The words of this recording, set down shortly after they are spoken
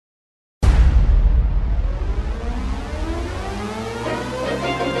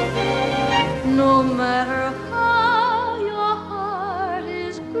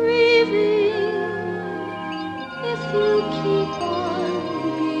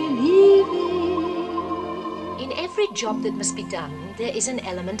every job that must be done, there is an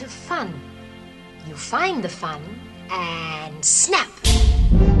element of fun. You find the fun and snap.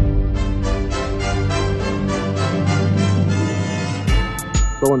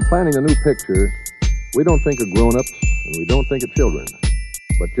 So in planning a new picture, we don't think of grown-ups and we don't think of children,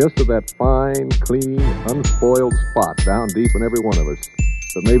 but just of that fine, clean, unspoiled spot down deep in every one of us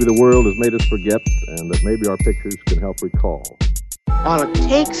that maybe the world has made us forget and that maybe our pictures can help recall. All it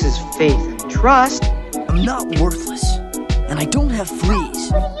takes is faith and trust. I'm not worthless, and I don't have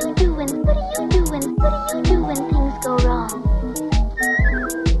fleas. What are you doing? What are you doing? What do you do when things go wrong?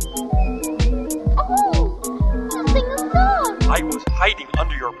 Oh, you sing a song. I was hiding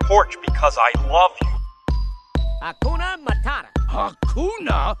under your porch because I love you. Hakuna Matata.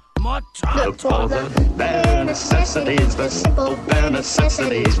 Hakuna Matata. Look for the bare necessities, the simple bare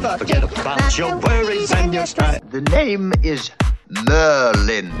necessities. Forget about your worries and your strife. The name is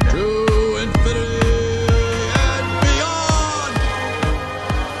Merlin. To infinity and beyond.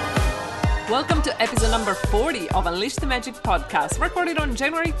 Welcome to episode number 40 of Unleash the Magic podcast, recorded on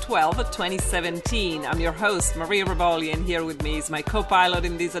January 12th, 2017. I'm your host, Maria Rivoli, and here with me is my co-pilot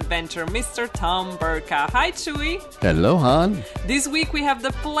in this adventure, Mr. Tom Burka. Hi, Chewy. Hello, Han. This week we have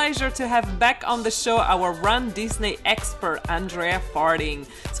the pleasure to have back on the show our Run Disney expert, Andrea Farthing.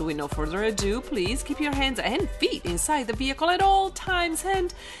 So with no further ado, please keep your hands and feet inside the vehicle at all times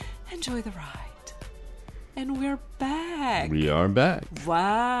and enjoy the ride. And we're back. We are back.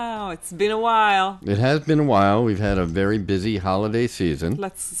 Wow, it's been a while. It has been a while. We've had a very busy holiday season.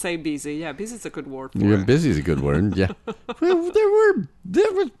 Let's say busy. Yeah, busy is a good word for Yeah, it. busy is a good word. Yeah. Well,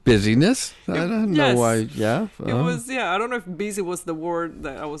 there was busyness. I don't know Yes. why. Yeah. It was, I don't know if busy was the word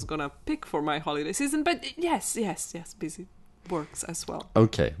that I was going to pick for my holiday season, but yes, busy works as well.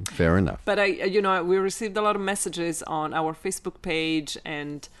 Okay, fair enough. But we received a lot of messages on our Facebook page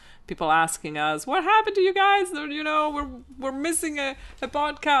and people asking us, what happened to you guys? We're missing a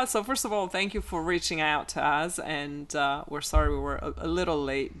podcast. So first of all, thank you for reaching out to us, and we're sorry we were a little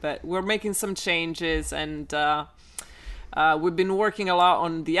late, but we're making some changes, and we've been working a lot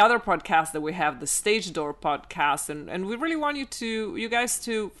on the other podcast that we have, the Stage Door podcast, and we really want you guys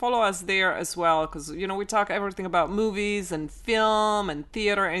to follow us there as well, because we talk everything about movies and film and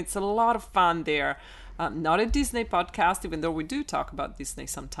theater, and it's a lot of fun there. Not a Disney podcast, even though we do talk about Disney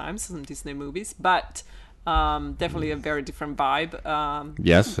sometimes, some Disney movies, but definitely a very different vibe.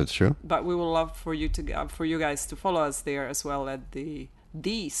 Yes, that's true. But we would love for you guys to follow us there as well at the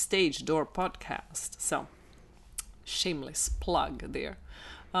Stage Door podcast. So, shameless plug there.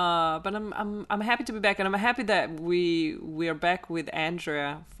 But I'm happy to be back, and I'm happy that we are back with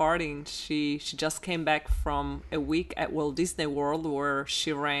Andrea Farthing. She just came back from a week at Walt Disney World where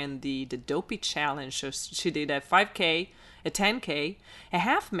she ran the Dopey Challenge. So she did a 5K, a 10K, a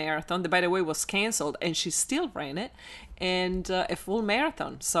half marathon that, by the way, was canceled, and she still ran it, and a full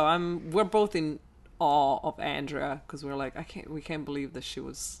marathon. So we're both in awe of Andrea, because we're like, we can't believe that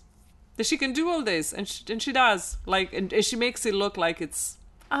she can do all this, and she does. And she makes it look like it's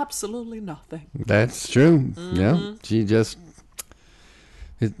absolutely nothing. That's true. Mm-hmm. Yeah,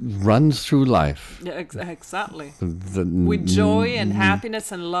 it runs through life. Yeah, exactly. With joy and happiness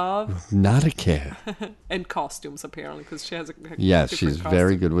and love. Not a care. And costumes, apparently, because she has a yes, she's costume.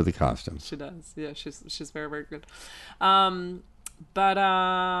 very good with the costumes. She does. Yeah, she's very, very good. But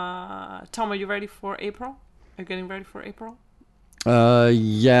Tom, are you ready for April? Are you getting ready for April?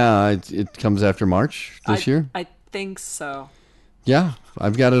 Yeah, it comes after March this year. I think so. Yeah,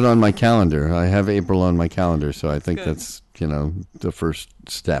 I've got it on my calendar. I have April on my calendar, so I think Good. that's, the first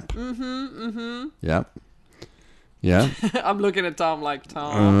step. Mm-hmm. Yeah. I'm looking at Tom like,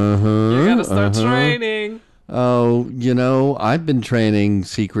 Tom, you gotta start training. Oh, I've been training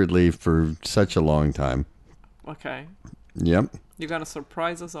secretly for such a long time. Okay. Yep. You're gonna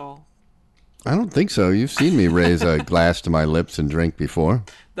surprise us all. I don't think so. You've seen me raise a glass to my lips and drink before.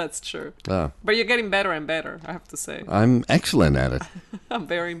 That's true. But you're getting better and better, I have to say. I'm excellent at it. I'm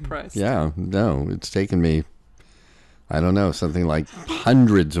very impressed. Yeah, no, it's taken me, I don't know, something like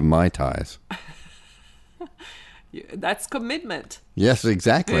hundreds of Mai Tais. That's commitment. Yes,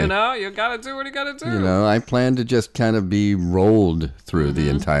 exactly. You gotta do what you gotta do. I plan to just kind of be rolled through the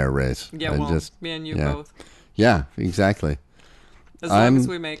entire race. Yeah, me and you both. Yeah, exactly. As long as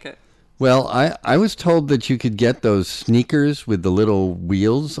we make it. Well, I was told that you could get those sneakers with the little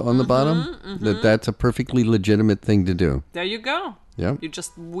wheels on the bottom, that's a perfectly legitimate thing to do. There you go. Yep. You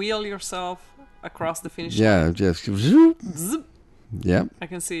just wheel yourself across the finish line. Yeah, just zoop. Yep. I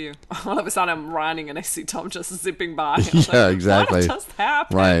can see you. All of a sudden, I'm running and I see Tom just zipping by. I'm Yeah, like, exactly. What just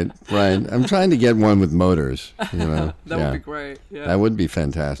happened? Right. I'm trying to get one with motors. You know, That would be great. Yeah. That would be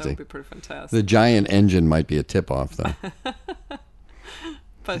fantastic. That would be pretty fantastic. The giant engine might be a tip-off, though.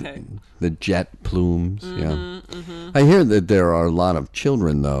 But hey. The jet plumes, I hear that there are a lot of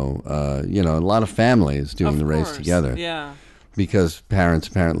children, though, a lot of families doing the race together. Yeah. Because parents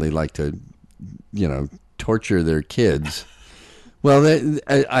apparently like to, torture their kids. Well,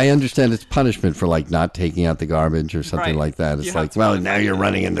 I understand it's punishment for, like, not taking out the garbage or something like that. It's like, well, now you're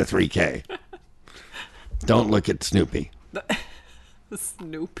running in the 3K. Don't look at Snoopy.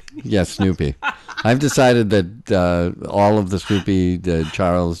 Snoopy. Yeah, Snoopy. I've decided that all of the Snoopy,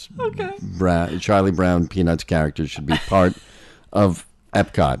 Charlie Brown Peanuts characters should be part of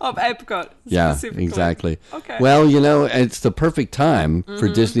Epcot. Of Epcot. Yeah, exactly. Okay. Well, it's the perfect time for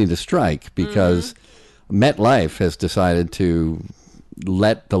Disney to strike because MetLife has decided to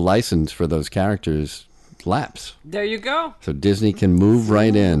let the license for those characters lapse. There you go. So Disney can move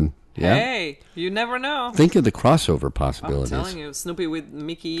right in. Yeah. Hey, you never know. Think of the crossover possibilities. I'm telling you, Snoopy with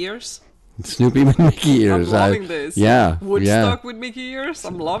Mickey ears. Snoopy with Mickey ears. I'm loving this. Yeah. Woodstock with Mickey ears.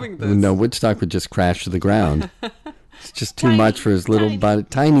 I'm loving this. No, Woodstock would just crash to the ground. It's just too much for his little body.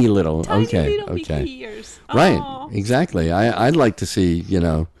 Tiny little. Okay. Mickey ears. Right. Aww. Exactly. I'd like to see,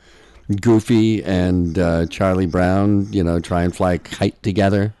 Goofy and Charlie Brown, try and fly a kite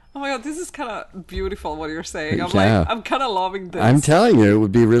together. Oh my God, this is kind of beautiful what you're saying. I'm kind of loving this. I'm telling you, it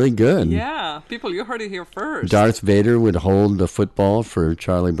would be really good. Yeah, people, you heard it here first. Darth Vader would hold the football for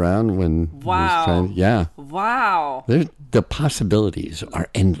Charlie Brown when he was trying. Yeah. Wow. The possibilities are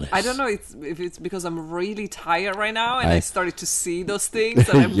endless. I don't know if it's because I'm really tired right now and I started to see those things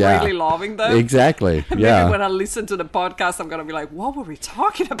and I'm really loving them. Exactly. Maybe when I listen to the podcast, I'm going to be like, what were we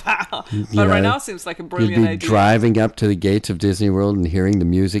talking about? But right now it seems like a brilliant idea. You'd be driving up to the gates of Disney World and hearing the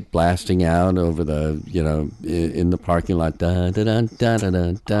music blasting out over the, in the parking lot. Da, da, da, da,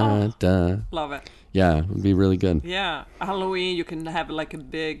 da, da, da. Love it. Yeah, it would be really good. Yeah. Halloween, you can have like a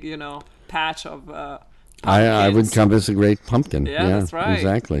big, patch of... I would come as a great pumpkin. Yeah, that's right.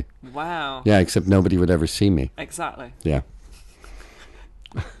 Exactly. Wow. Yeah, except nobody would ever see me. Exactly. Yeah.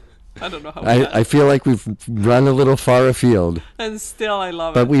 I don't know how. I feel like we've run a little far afield. And still, I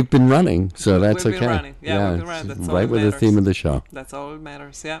love it. But we've been running, so that's we've okay. Been running. Yeah, we've been running. That's all right with the theme of the show. That's all that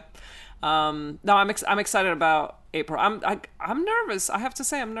matters. Yeah. No, I'm excited about April. I'm nervous. I have to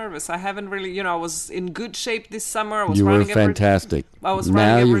say, I'm nervous. I haven't really, I was in good shape this summer. I was you running were fantastic. I was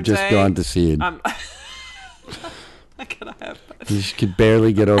now running you've just gone to seed. I cannot have that. You could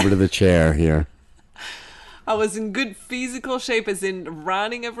barely get over to the chair here. I was in good physical shape, as in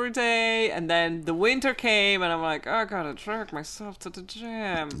running every day, and then the winter came, and I'm like, I gotta drag myself to the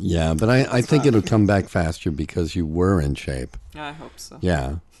gym. Yeah, but I think it'll come back faster because you were in shape. I hope so.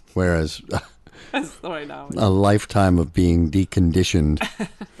 Yeah, whereas right now, a lifetime of being deconditioned.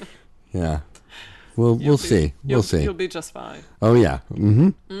 Yeah, we'll see. We'll see. You'll be just fine. Oh yeah.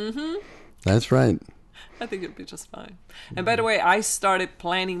 That's right. I think you'll be just fine. And by the way, I started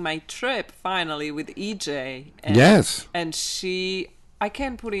planning my trip finally with EJ. And, yes. And I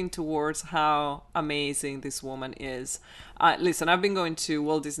can't put into words how amazing this woman is. Listen, I've been going to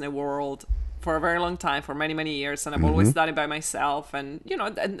Walt Disney World for a very long time, for many, many years, and I've always done it by myself. And,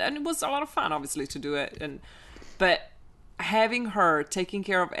 and it was a lot of fun, obviously, to do it. But having her taking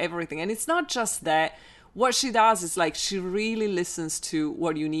care of everything, and it's not just that. What she does is like she really listens to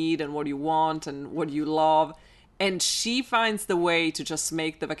what you need and what you want and what you love. And she finds the way to just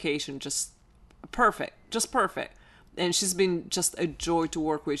make the vacation just perfect. And she's been just a joy to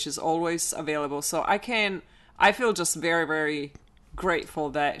work with. She's always available. So I feel just very, very grateful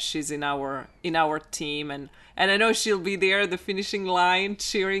that she's in our team. And I know she'll be there at the finishing line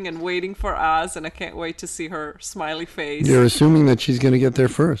cheering and waiting for us. And I can't wait to see her smiley face. You're assuming that she's going to get there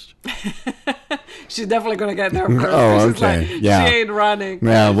first. She's definitely going to get there first. Oh, okay. Yeah. She ain't running.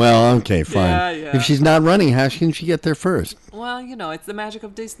 Yeah, well, okay, fine. Yeah. If she's not running, how can she get there first? Well, it's the magic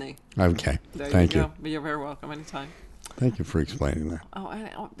of Disney. Okay. Thank you. You're very welcome anytime. Thank you for explaining that.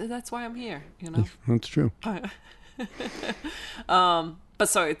 Oh, that's why I'm here, That's true. But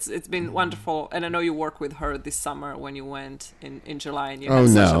so it's been wonderful, and I know you worked with her this summer when you went in July. And you had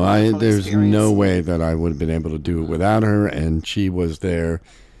such a wonderful there's experience. No way that I would have been able to do it without her, and she was there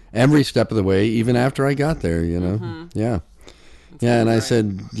every step of the way, even after I got there. Yeah, and I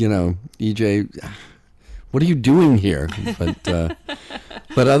said, EJ, what are you doing here?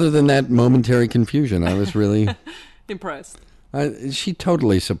 But other than that momentary confusion, I was really impressed. She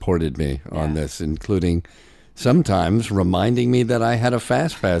totally supported me on this, including sometimes reminding me that I had a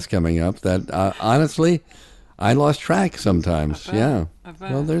Fast Pass coming up that, honestly, I lost track sometimes. Yeah.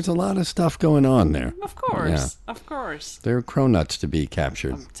 Well, there's a lot of stuff going on there. Of course. Of course. There are cronuts to be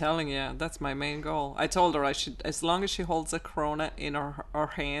captured. I'm telling you, that's my main goal. I told her I should, as long as she holds a cronut in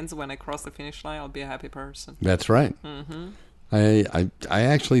her hands when I cross the finish line, I'll be a happy person. That's right. Mm-hmm. I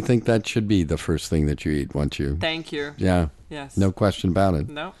actually think that should be the first thing that you eat once you... Thank you. Yeah. Yes. No question about it.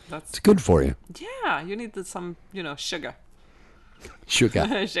 No, that's... It's good for you. Yeah, you need some, sugar.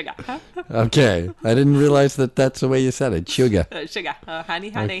 Sugar. Sugar. Okay. I didn't realize that that's the way you said it. Sugar. Sugar.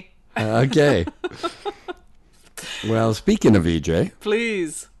 Honey. Okay. Well, speaking of EJ.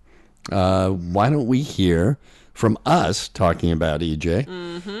 Please. Why don't we hear from us talking about EJ?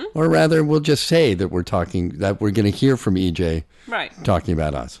 Mm-hmm. Or rather, we'll just say that we're going to hear from EJ talking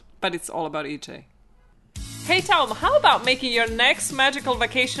about us. But it's all about EJ. Hey Tom, how about making your next magical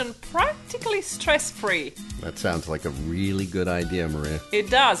vacation practically stress-free? That sounds like a really good idea, Maria.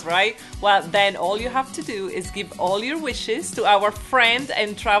 It does, right? Well, then all you have to do is give all your wishes to our friend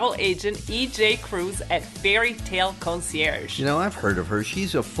and travel agent EJ Cruz at Fairy Tale Concierge. I've heard of her.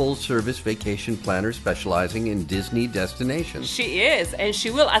 She's a full-service vacation planner specializing in Disney destinations. She is, and she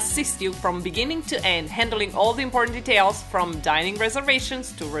will assist you from beginning to end, handling all the important details from dining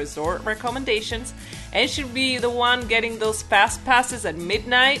reservations to resort recommendations. And she'll be the one getting those fast passes at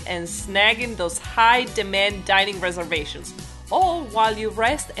midnight and snagging those high-demand dining reservations, all while you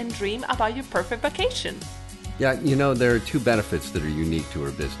rest and dream about your perfect vacation. Yeah, there are two benefits that are unique to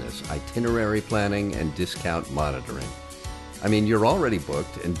her business: itinerary planning and discount monitoring. I mean, you're already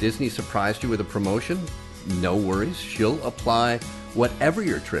booked and Disney surprised you with a promotion? No worries, she'll apply whatever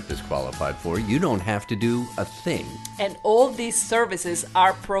your trip is qualified for. You don't have to do a thing. And all these services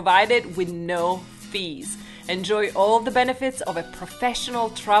are provided with no fees. Enjoy all the benefits of a professional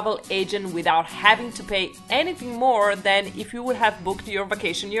travel agent without having to pay anything more than if you would have booked your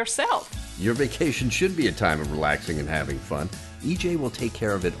vacation yourself. Your vacation should be a time of relaxing and having fun. EJ will take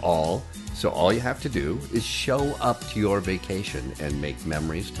care of it all, so all you have to do is show up to your vacation and make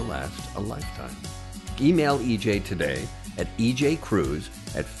memories to last a lifetime. Email EJ today at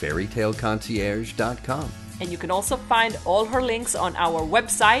ejcruz@fairytaleconcierge.com. And you can also find all her links on our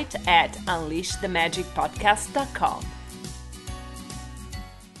website at unleashthemagicpodcast.com.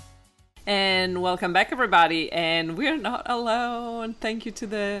 And welcome back, everybody. And we're not alone. Thank you to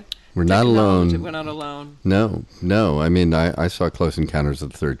the We're not alone. We're not alone. No. I mean, I saw Close Encounters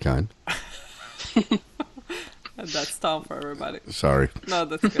of the Third Kind. That's Tom for everybody. Sorry. No,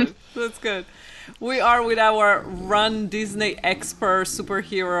 that's good. That's good. We are with our Run Disney expert,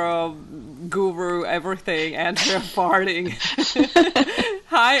 superhero, guru, everything, Andrea Farthing.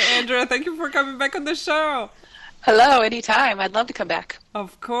 Hi, Andrea. Thank you for coming back on the show. Hello, anytime. I'd love to come back.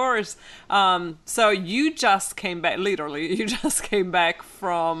 Of course. So you just came back, literally,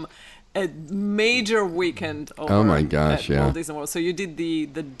 from a major weekend over oh my gosh, at yeah. Walt Disney World. So you did the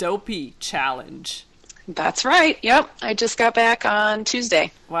Dopey Challenge. That's right. Yep. I just got back on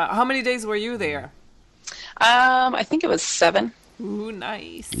Tuesday. Wow. How many days were you there? I think it was 7. Ooh,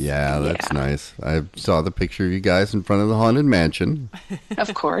 nice. Yeah, that's nice. I saw the picture of you guys in front of the Haunted Mansion.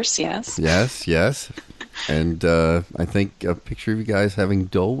 Of course, yes. Yes. And I think a picture of you guys having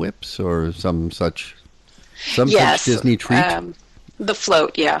Dole Whips or some such Disney treat. The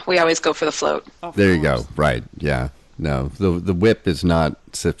float, yeah. We always go for the float. There you go. Right, yeah. No, the whip is not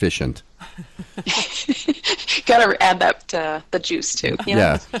sufficient. Gotta add that the juice too.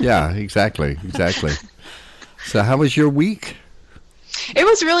 Yeah, exactly. So how was your week? It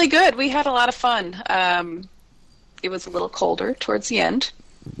was really good. We had a lot of fun. It was a little colder towards the end.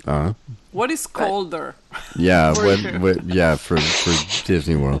 What is colder? Yeah, for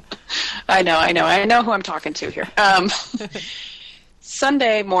Disney World. I know who I'm talking to here.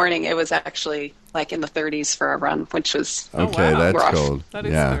 Sunday morning, it was actually like in the 30s for a run, which was that's rough. cold. That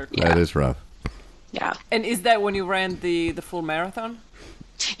is rough. Yeah. And is that when you ran the full marathon?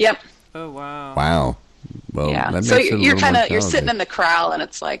 Yep. Oh wow. Wow. Well, yeah. That So makes you're sitting in the corral and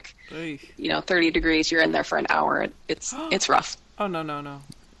it's like 30 degrees. You're in there for an hour. It's rough. Oh no.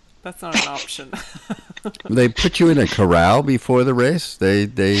 That's not an option. They put you in a corral before the race.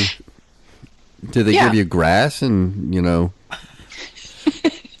 Did they give you grass and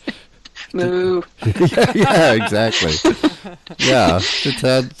Moo. yeah, exactly. Yeah,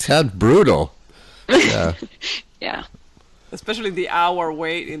 it's had brutal. Yeah. Yeah. Especially the hour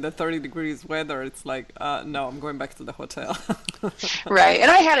wait in the 30 degrees weather. It's like, no, I'm going back to the hotel. Right.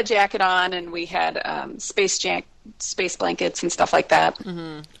 And I had a jacket on, and we had space blankets and stuff like that.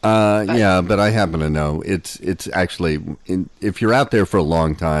 Mm-hmm. But I happen to know it's actually, if you're out there for a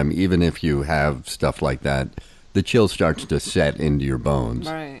long time, even if you have stuff like that, the chill starts to set into your bones.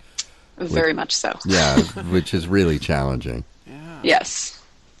 Right. Very much so. Yeah, which is really challenging. Yes.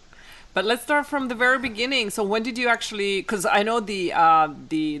 But let's start from the very beginning. So when did you actually? Because I know the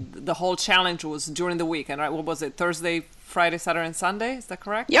whole challenge was during the weekend, right? What was it? Thursday, Friday, Saturday, and Sunday. Is that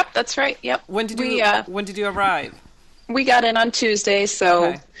correct? Yep, that's right. Yep. When did you arrive? We got in on Tuesday,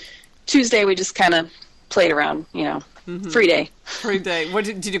 so Tuesday we just kind of played around. Free day. Free day. What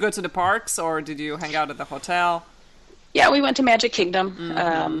did you go to the parks or did you hang out at the hotel? Yeah, we went to Magic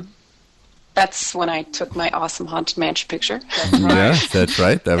Kingdom. That's when I took my awesome Haunted Mansion picture. That's right. Yeah, that's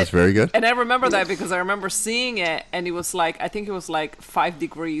right. That was very good. And I remember that because I remember seeing it, and it was like, I think it was like 5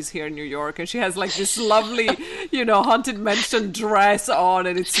 degrees here in New York, and she has like this lovely, Haunted Mansion dress on,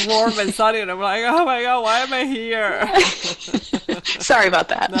 and it's warm and sunny, and I'm like, oh my God, why am I here? Sorry about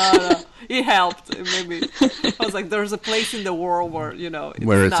that. No. It helped. It made me, I was like, there's a place in the world where,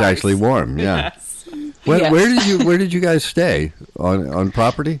 where it's nice. actually warm, yeah. Yes. Where did you guys stay? On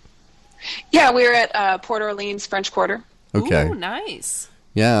property? Yeah, we were at Port Orleans French Quarter. Okay. Ooh, nice.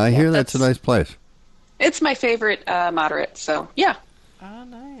 Yeah, I hear that's a nice place. It's my favorite moderate, so yeah. Oh,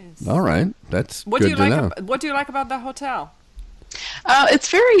 nice. All right, that's good to know. What do you like about the hotel? It's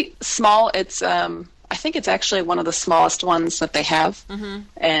very small. It's I think it's actually one of the smallest ones that they have,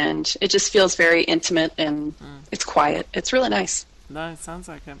 and it just feels very intimate and it's quiet. It's really nice. No, it sounds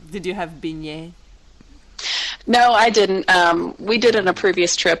like it. Did you have beignets? No, I didn't. We did it on a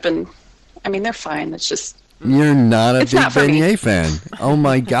previous trip, and I mean, they're fine. It's just... You're not a big beignet me. fan. Oh,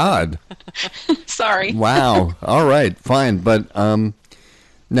 my God. Sorry. Wow. All right, fine. But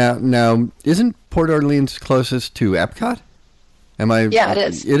now, isn't Port Orleans closest to Epcot? Am I? Yeah, it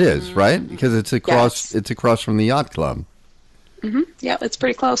is. It is, right? Because it's across. It's across from the yacht club. Mm-hmm. Yeah, it's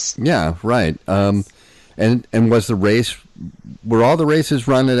pretty close. Yeah, right. And was the race? Were all the races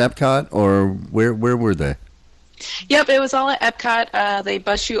run at Epcot, or where were they? Yep, it was all at Epcot. They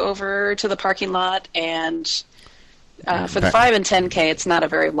bus you over to the parking lot, and for the 5 and 10K, it's not a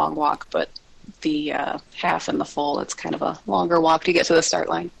very long walk, but the half and the full, it's kind of a longer walk to get to the start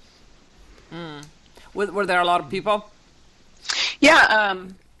line. Were there a lot of people? Yeah,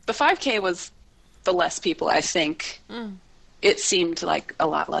 the 5K was the less people, I think. It seemed like a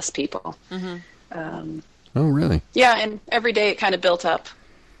lot less people. Oh, really? Yeah, and every day it kind of built up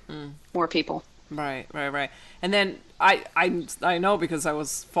more people. Right. And then I know because I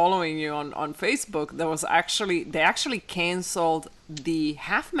was following you on Facebook. They actually canceled the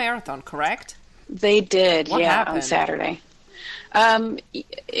half marathon, correct? They did. What happened? On Saturday.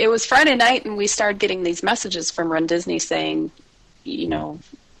 It was Friday night, and we started getting these messages from Run Disney saying,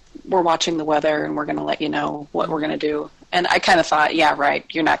 we're watching the weather, and we're going to let you know what we're going to do. And I kind of thought, yeah, right,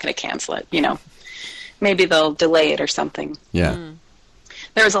 you're not going to cancel it. Maybe they'll delay it or something. Yeah.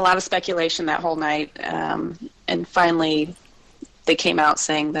 There was a lot of speculation that whole night, and finally they came out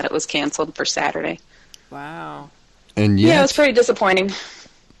saying that it was canceled for Saturday. Wow. And yeah, it was pretty disappointing.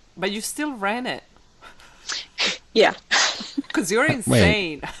 But you still ran it. Yeah. Because you're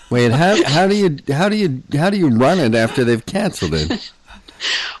insane. Wait, how do you run it after they've canceled it?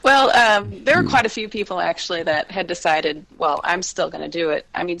 Well, there were quite a few people actually that had decided, well, I'm still going to do it.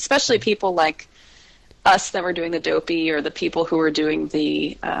 I mean, especially people like us that were doing the Dopey or the people who were doing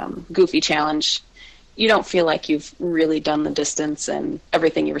the Goofy Challenge. You don't feel like you've really done the distance and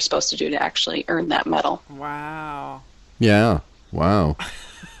everything you were supposed to do to actually earn that medal. Wow. Yeah. Wow.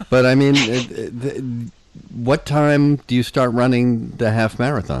 But I mean, what time do you start running the half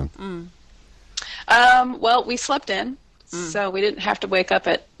marathon? Well, we slept in, so we didn't have to wake up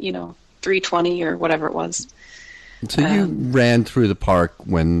at 3:20 or whatever it was. So you ran through the park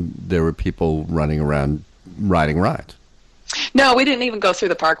when there were people running around riding rides? No, we didn't even go through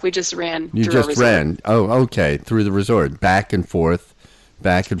the park. We just ran. You just ran. Oh, okay, through the resort, back and forth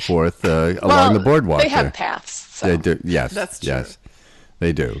along the boardwalk. They have paths. So. They do. Yes, that's true. Yes,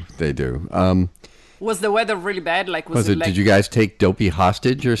 they do. They do. Was the weather really bad? Did you guys take Dopey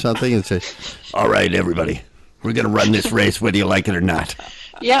hostage or something and say, "All right, everybody, we're going to run this race whether you like it or not"?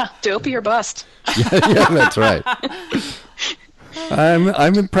 Yeah, Dopey or bust. yeah, that's right.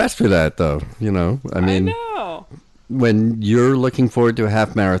 I'm impressed with that, though. I mean, when you're looking forward to a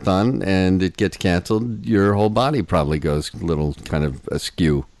half marathon and it gets canceled, your whole body probably goes a little kind of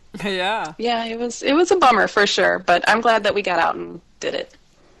askew. Yeah. Yeah, it was a bummer for sure, but I'm glad that we got out and did it.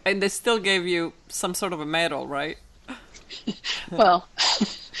 And they still gave you some sort of a medal, right? Well,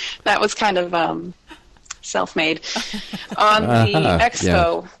 that was kind of self-made. On the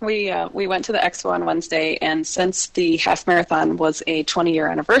expo, we went to the expo on Wednesday, and since the half marathon was a 20-year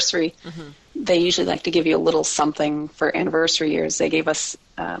anniversary, they usually like to give you a little something for anniversary years. They gave us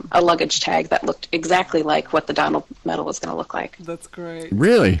a luggage tag that looked exactly like what the Donald medal was going to look like. That's great.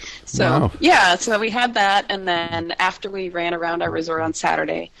 Really? So, wow. Yeah, so we had that, and then after we ran around our resort on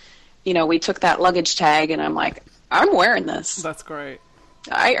Saturday, we took that luggage tag, and I'm like, I'm wearing this. That's great.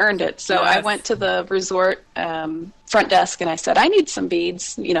 I earned it. So Yes. I went to the resort front desk, and I said, I need some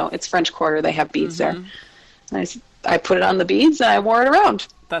beads. It's French Quarter. They have beads there. And I put it on the beads, and I wore it around.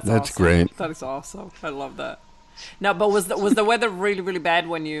 That's awesome. Great. That is awesome. I love that. Now, but was the weather really, really bad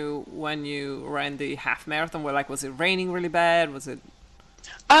when you ran the half marathon? Was it raining really bad? Was it?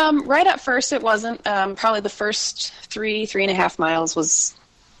 Right at first, it wasn't. Probably the first 3.5 miles was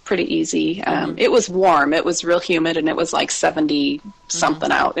pretty easy. It was warm. It was real humid, and it was like 70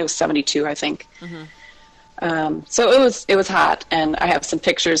 something out. It was 72, I think. So it was hot, and I have some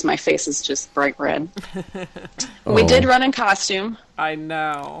pictures. My face is just bright red. We did run in costume. I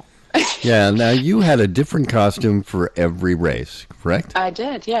know. Yeah, now you had a different costume for every race, correct? I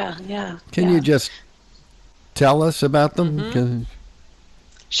did, yeah. Can you just tell us about them?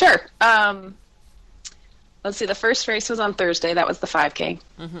 Sure. Let's see, the first race was on Thursday. That was the 5K.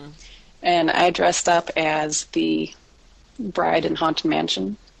 And I dressed up as the bride in Haunted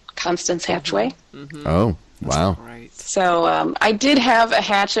Mansion, Constance Hatchway. Oh, wow. Right. So I did have a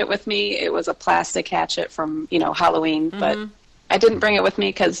hatchet with me. It was a plastic hatchet from, Halloween, but I didn't bring it with me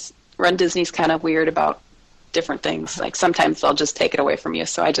because Run Disney's kind of weird about different things. Like sometimes they'll just take it away from you,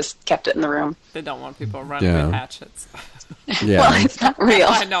 so I just kept it in the room. They don't want people running with hatchets. Yeah. Well, it's not real.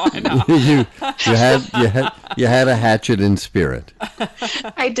 I know. you had a hatchet in spirit.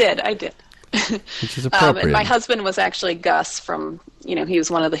 I did. Which is appropriate. And my husband was actually Gus from, he was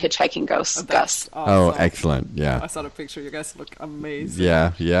one of the hitchhiking ghosts. Gus. Awesome. Oh, excellent. Yeah. I saw the picture. You guys look amazing.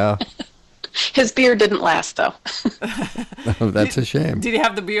 Yeah. His beard didn't last, though. Oh, that's a shame. Did he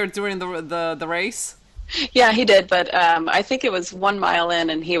have the beard during the race? Yeah, he did, but I think it was 1 mile in,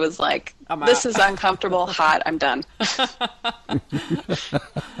 and he was like, this is uncomfortable, hot, I'm done.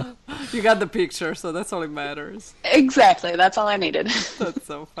 You got the picture, so that's all that matters. Exactly, that's all I needed. That's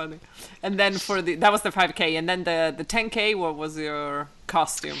so funny. And then that was the 5K, and then the 10K, what was your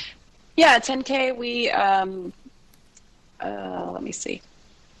costume? Yeah, 10K, we, let me see.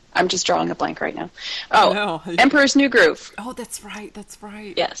 I'm just drawing a blank right now. Oh, no. Emperor's New Groove. Oh, that's right.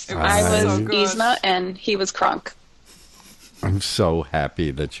 Yes, I was Yzma, and he was Kronk. I'm so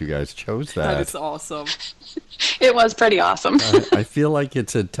happy that you guys chose that. That is awesome. It was pretty awesome. I feel like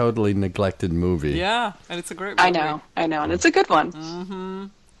it's a totally neglected movie. Yeah, and it's a great movie. I know, and it's a good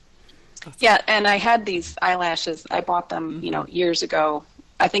one. Yeah, and I had these eyelashes. I bought them, years ago.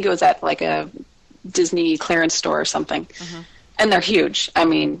 I think it was at like a Disney clearance store or something. And they're huge. I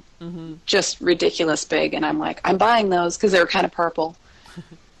mean, just ridiculous big. And I'm like, I'm buying those because they were kind of purple.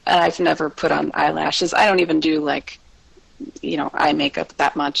 And I've never put on eyelashes. I don't even do eye makeup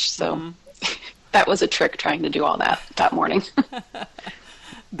that much. So that was a trick trying to do all that morning.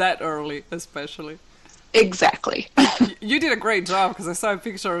 That early, especially. Exactly. You did a great job because I saw a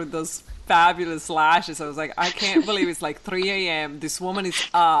picture of those fabulous lashes. I was like, I can't believe it's like 3 a.m. This woman is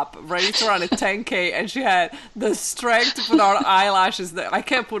up, ready to run a 10K, and she had the strength to put on eyelashes. I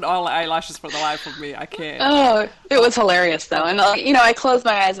can't put on eyelashes for the life of me. I can't. Oh, it was hilarious, though. And, I close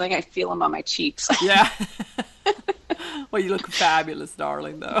my eyes and I feel them on my cheeks. Yeah. Well, you look fabulous,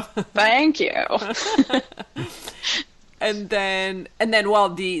 darling, though. Thank you. And then, well,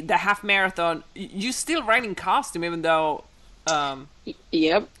 the half marathon, you still ran in costume, even though...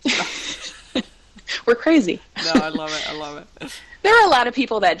 Yep. We're crazy. No, I love it. There were a lot of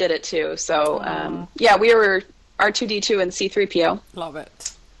people that did it, too. So, we were R2-D2 and C-3PO. Love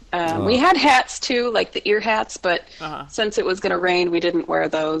it. We had hats, too, like the ear hats, but since it was going to rain, we didn't wear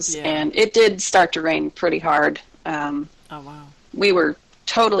those. Yeah. And it did start to rain pretty hard. Oh, wow. We were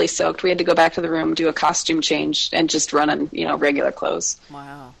totally soaked. We had to go back to the room, do a costume change, and just run in, regular clothes.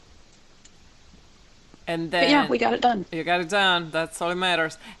 Wow. And then, but yeah, we got it done. You got it done. That's all that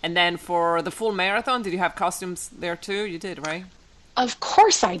matters. And then for the full marathon, did you have costumes there too? You did, right? Of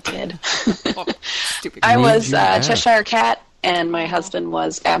course I did. Oh, stupid. I was Cheshire Cat, and my husband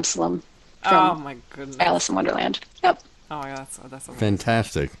was Absalom from my goodness. Alice in Wonderland. Yep. Oh, yeah, that's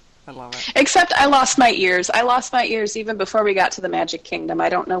fantastic. I love it. Except I lost my ears. I lost my ears even before we got to the Magic Kingdom. I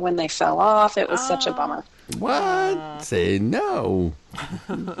don't know when they fell off. It was such a bummer. What? Say no.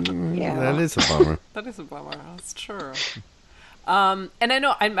 Yeah. That is a bummer. That is a bummer. That's true. And I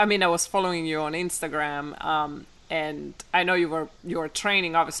know, I was following you on Instagram, and I know you were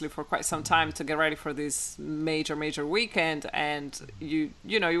training obviously for quite some time to get ready for this major weekend, and you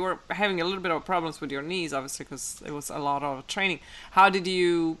were having a little bit of problems with your knees, obviously, because it was a lot of training. How did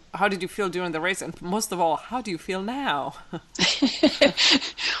you feel during the race, and most of all, how do you feel now?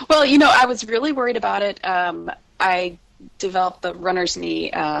 Well, I was really worried about it. I developed the runner's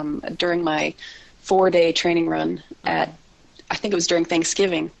knee during my 4-day training run at, I think it was during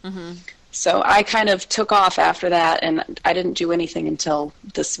Thanksgiving. Mm-hmm. So I kind of took off after that, and I didn't do anything until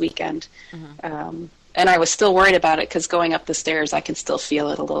this weekend. Mm-hmm. And I was still worried about it because going up the stairs, I can still feel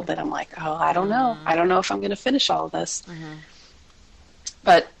it a little bit. I'm like, oh, I don't know. I don't know if I'm going to finish all of this. Mm-hmm.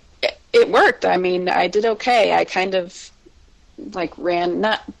 But it worked. I mean, I did okay. I kind of ran,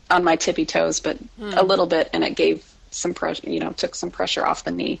 not on my tippy toes, but a little bit, and it gave some pressure, took some pressure off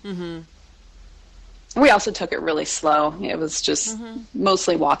the knee. Mm-hmm. We also took it really slow. It was just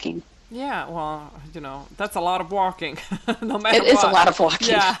mostly walking. Yeah, well, that's a lot of walking. No matter what. It is a lot of walking.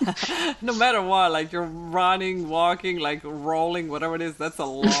 Yeah, no matter what, you're running, walking, rolling, whatever it is, that's a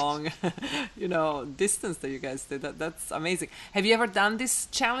long, distance that you guys did. That's amazing. Have you ever done this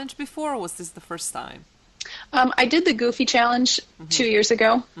challenge before, or was this the first time? I did the Goofy Challenge 2 years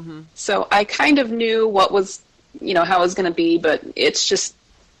ago, so I kind of knew what was, how it was going to be, but it's just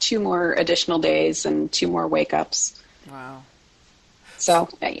 2 more additional days and 2 more wake-ups. Wow. So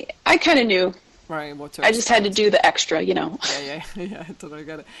I kind of knew. Right. I just had to do the extra, Yeah, I totally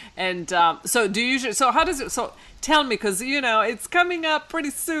got it. And so do you usually? So how does it? So tell me, because it's coming up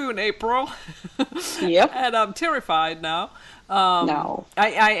pretty soon, April. Yep. And I'm terrified now. No.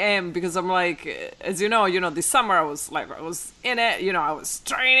 I am, because I'm as you know, this summer I was in it. I was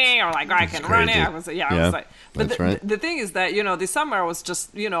training. Or I can run it. I was But the thing is that this summer I was just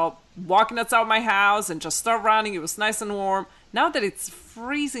walking outside my house and just start running. It was nice and warm. Now that it's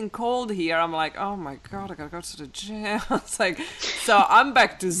freezing cold here, I'm like, oh my God, I gotta go to the gym. It's so I'm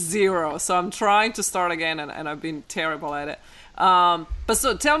back to 0. So I'm trying to start again, and I've been terrible at it. But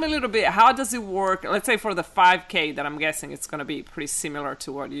so tell me a little bit, how does it work? Let's say for the 5K, that I'm guessing it's going to be pretty similar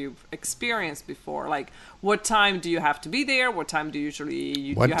to what you've experienced before. What time do you have to be there? What time do you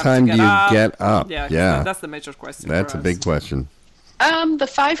usually What time do you get up? Yeah. That's the major question. That's a big question. The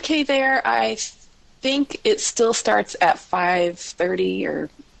 5K there, I think it still starts at 5:30, or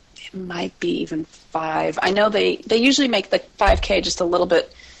it might be even 5. I know they usually make the 5K just a little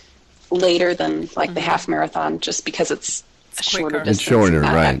bit later than the half marathon, just because it's a shorter distance. It's shorter,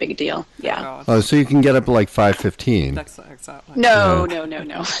 not right? That big a deal. Yeah. Oh, so you can get up to 5:15. Exactly. No.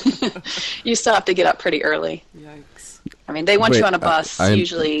 You still have to get up pretty early. Yikes. I mean, they want you on a bus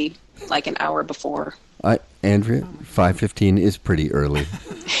usually an hour before. Andrea, 5:15 is pretty early.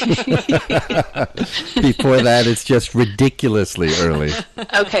 Before that, it's just ridiculously early.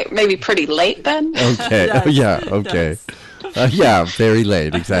 Okay, maybe pretty late then? Okay. Yes. Okay. Yes. Very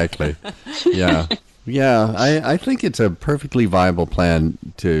late, exactly. Yeah. Yeah, I think it's a perfectly viable plan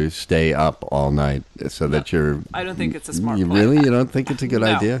to stay up all night so that you're... I don't think it's a smart plan. Really? You don't think it's a good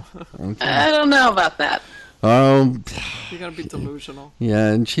idea? Okay. I don't know about that. You're going to be delusional. Yeah,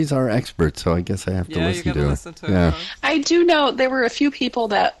 and she's our expert, so I guess I have to listen to her. Listen to her. I do know there were a few people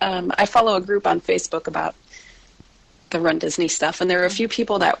that... I follow a group on Facebook about the Run Disney stuff, and there were a few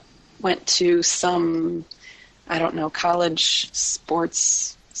people that went to some, I don't know, college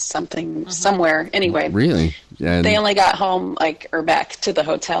sports somewhere. Anyway. Really? And they only got home, or back to the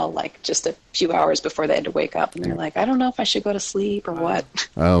hotel, just a few hours before they had to wake up, and they're like, I don't know if I should go to sleep or what.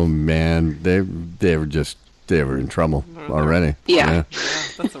 Oh, man. They were in trouble already. Yeah.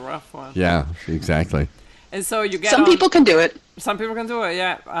 That's a rough one. Yeah, exactly. And so you get Some people can do it. Some people can do it,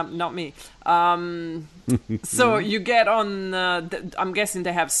 yeah. Not me. So you get on, I'm guessing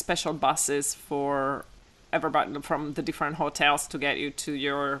they have special buses for everybody from the different hotels to get you to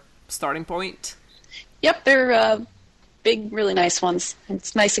your starting point? Yep, they're big, really nice ones.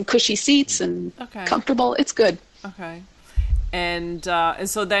 It's nice and cushy seats and comfortable. It's good. Okay. And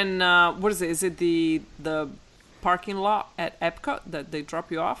so then, what is it? Is it the parking lot at Epcot that they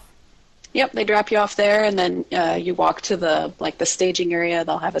drop you off? Yep, they drop you off there, and then you walk to the staging area.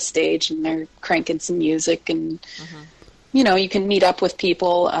 They'll have a stage, and they're cranking some music, and you can meet up with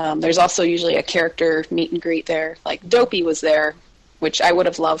people. There's also usually a character meet and greet there. Dopey was there, which I would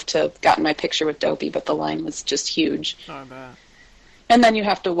have loved to have gotten my picture with Dopey, but the line was just huge. Oh, I bet. And then you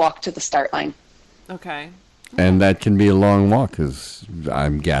have to walk to the start line. Okay. And that can be a long walk, as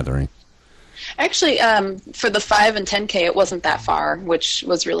I'm gathering. Actually, for the 5 and 10K, it wasn't that far, which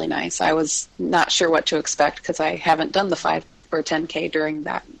was really nice. I was not sure what to expect because I haven't done the 5 or 10K during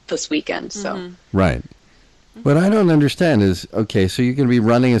this weekend. So Right. What I don't understand is, okay, so you're going to be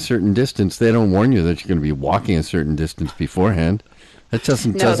running a certain distance. They don't warn you that you're going to be walking a certain distance beforehand. That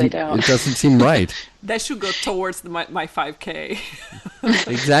No, they don't. It doesn't seem right. That should go towards my 5K.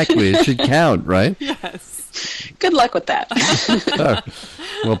 Exactly. It should count, right? Yes. Good luck with that.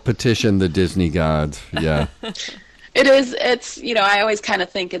 Well, petition the Disney gods. Yeah. It is. It's, I always kind of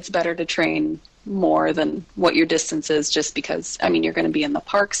think it's better to train more than what your distance is, just because, you're going to be in the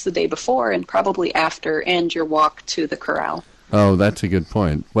parks the day before and probably after, and your walk to the corral. Oh, that's a good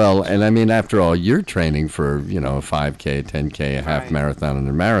point. Well, and after all, you're training for, a 5K, 10K, a half marathon, and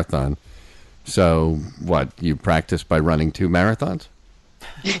a marathon. So, what, you practice by running 2 marathons?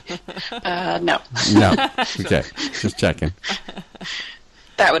 No. No. Okay. Just checking.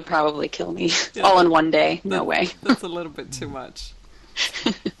 That would probably kill me all in one day. No way. That's a little bit too much.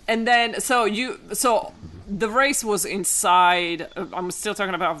 And then, so the race was inside, I'm still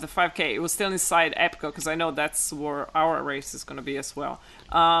talking about the 5K, it was still inside Epcot, because I know that's where our race is going to be as well.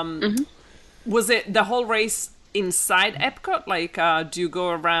 Was it the whole race inside Epcot? Like, do you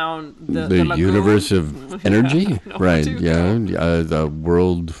go around the lagoon? Universe of energy? Right, yeah. The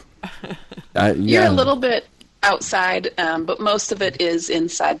world... You're a little bit outside, but most of it is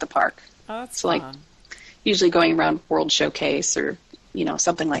inside the park. Oh, that's fun. Like, usually going around World Showcase or,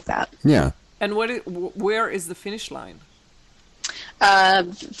 something like that. Yeah. And where is the finish line?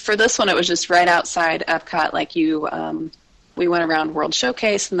 For this one, it was just right outside Epcot. Like we went around World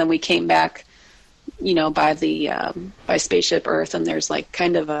Showcase, and then we came back, by Spaceship Earth, and there's like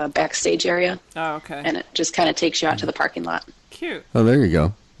kind of a backstage area. Oh, okay. And it just kind of takes you out to the parking lot. Cute. Oh, there you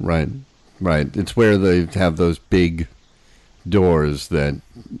go. Right. It's where they have those big doors that,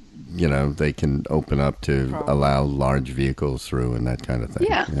 they can open up to allow large vehicles through and that kind of thing.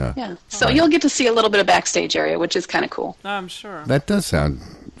 Yeah. So you'll get to see a little bit of backstage area, which is kind of cool. I'm sure. That does sound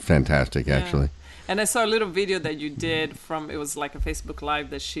fantastic, actually. And I saw a little video that you did it was like a Facebook Live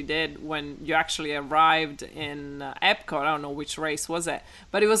that she did when you actually arrived in Epcot. I don't know which race was it,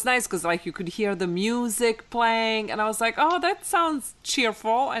 but it was nice because like you could hear the music playing, and I was like, oh, that sounds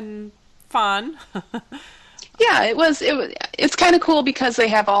cheerful and fun. Yeah, it was. It's kind of cool because they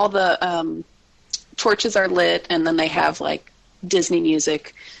have all the torches are lit, and then they have like Disney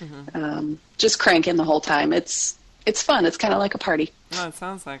music, just cranking the whole time. It's fun. It's kind of like a party. Oh, it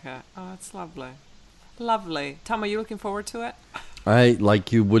sounds like it. Oh, it's lovely. Lovely. Tom, are you looking forward to it?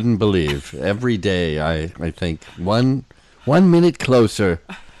 Like you wouldn't believe. Every day I think 1 minute closer.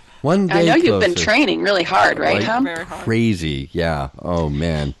 1 day I know closer. You've been training really hard, right, like Hum? Very hard. Crazy, yeah. Oh,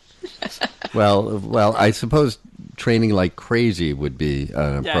 man. Well, I suppose training like crazy would be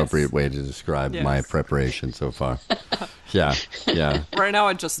an appropriate way to describe my preparation so far. Yeah. Right now,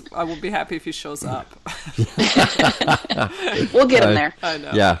 I would be happy if he shows up. We'll get him there. I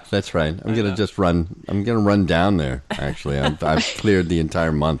know. Yeah, that's right. I'm gonna run down there. Actually, I've cleared the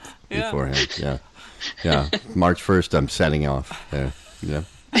entire month beforehand. Yeah. March 1st, I'm setting off. Yeah.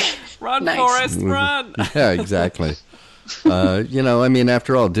 Run, Nice. Forrest, run! Yeah, exactly.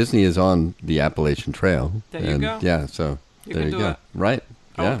 After all, Disney is on the Appalachian Trail. There you go. Yeah, so there you go. It. Right.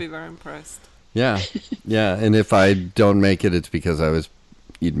 I Yeah. would be very impressed. Yeah. And if I don't make it, it's because I was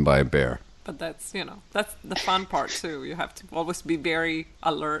eaten by a bear. But that's the fun part too. You have to always be very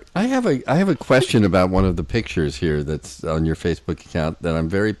alert. I have a question about one of the pictures here that's on your Facebook account that I'm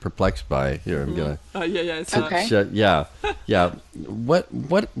very perplexed by. Here, I'm gonna. It's Okay. Yeah.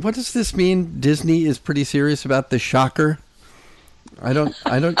 What does this mean? Disney is pretty serious about the shocker. I don't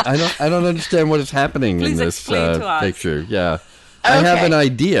understand what is happening Please in this explain to us. picture. Yeah. I have an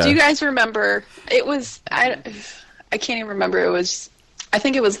idea. Do you guys remember? It was I can't even remember. It was, I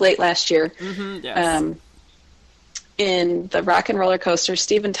think it was late last year. Yes. In the Rock and Roller Coaster,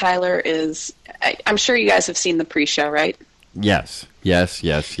 Steven Tyler is. I'm sure you guys have seen the pre-show, right? Yes. No.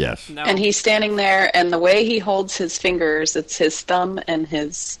 And he's standing there, and the way he holds his fingers, it's his thumb and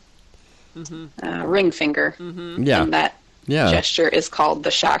his ring finger. Yeah. And that gesture is called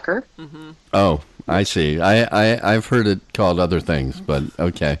the shocker. Oh, I see. I've heard it called other things, but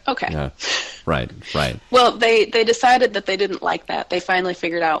okay. Okay. Yeah. Right. Well, they decided that they didn't like that. They finally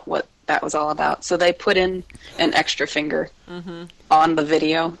figured out what that was all about. So they put in an extra finger on the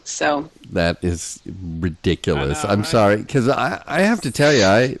video. So that is ridiculous. I know, I'm sorry, because I have to tell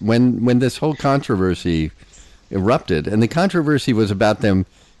you, when this whole controversy erupted, and the controversy was about them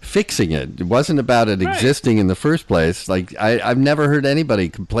fixing it. It wasn't about it existing in the first place. Like I've never heard anybody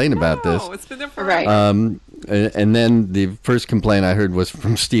complain about this. It's been there for right. And then the first complaint I heard was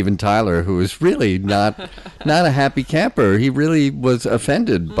from Steven Tyler, who was really not a happy camper. He really was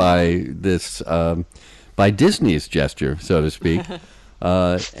offended by this, by Disney's gesture, so to speak.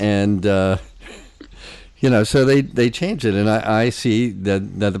 And so they changed it, and I see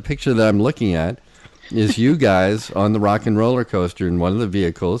that the picture that I'm looking at is you guys on the rock and roller coaster in one of the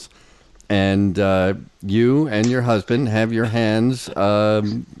vehicles, and you and your husband have your hands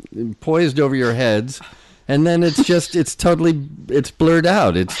poised over your heads, and then it's blurred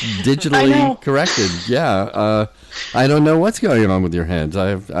out. It's digitally corrected. Yeah, I don't know what's going on with your hands. I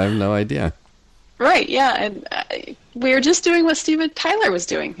have no idea. Right, yeah, and we were just doing what Steven Tyler was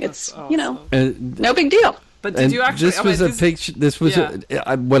doing. It's, no big deal. But did you actually... This was a picture... This was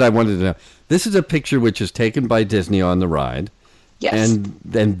what I wanted to know. This is a picture which is taken by Disney on the ride. Yes. And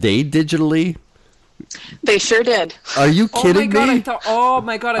they digitally... They sure did. Are you kidding me?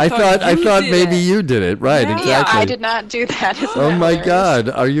 I thought maybe you did it. Right, exactly. Yeah, I did not do that. Oh my God,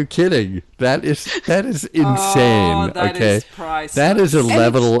 are you kidding? That is insane. That is priceless. That is a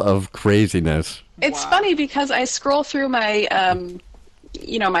level of craziness. It's funny because I scroll through my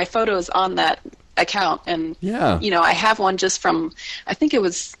my photos on that account, and I have one just from, I think it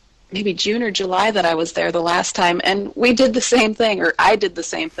was maybe June or July that I was there the last time, and we did the same thing, or I did the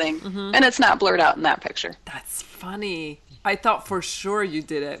same thing, and it's not blurred out in that picture. That's funny. I thought for sure you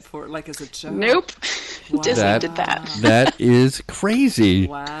did it as a joke. Nope. Wow. Disney did that. That is crazy.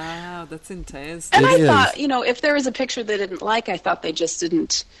 Wow, that's intense. And I thought, if there was a picture they didn't like, I thought they just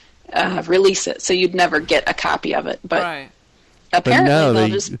didn't release it, so you'd never get a copy of it. But apparently they'll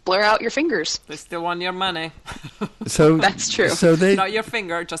just blur out your fingers. They still want your money. So that's true. So they not your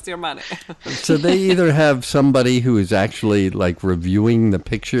finger, just your money. So they either have somebody who is actually reviewing the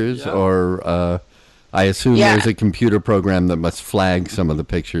pictures, or I assume there's a computer program that must flag some of the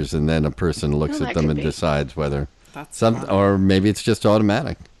pictures, and then a person looks at them and decides whether or maybe it's just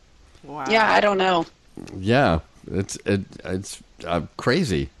automatic. Wow. Yeah, I don't know. Yeah, it's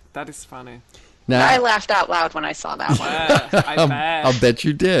crazy. That is funny. Now, I laughed out loud when I saw that one. I bet. I'll bet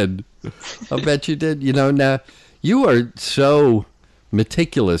you did. Now, you are so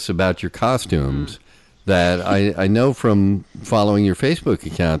meticulous about your costumes that I know from following your Facebook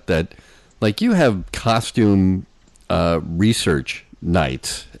account that, you have costume research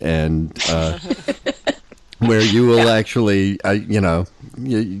nights, and where you will actually,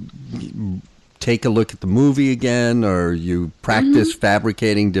 you take a look at the movie again, or you practice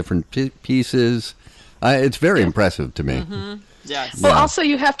fabricating different pieces. It's very impressive to me. Yes. Well, also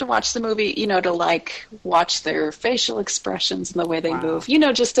you have to watch the movie, to watch their facial expressions and the way they move,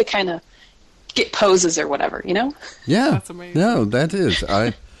 just to kind of get poses or whatever, Yeah. That's amazing. No, that is.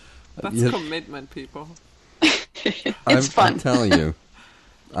 That's commitment, people. It's fun. I'm telling you.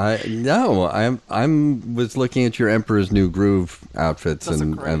 I'm was looking at your Emperor's New Groove outfits,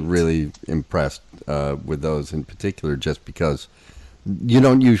 and I'm really impressed with those in particular, just because you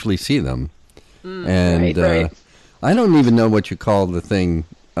don't usually see them. And right. I don't even know what you call the thing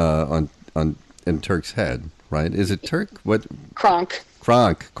in Turk's head. Right? Is it Turk? What? Kronk.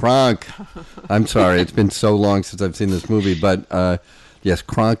 I'm sorry, it's been so long since I've seen this movie, but yes,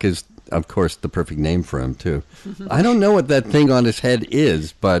 Kronk is, of course, the perfect name for him, too. I don't know what that thing on his head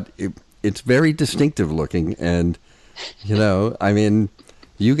is, but it's very distinctive looking. And,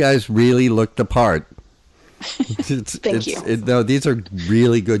 you guys really looked the part. Thank you. No, these are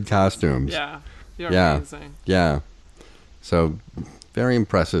really good costumes. Yeah, you're amazing. Yeah. So, very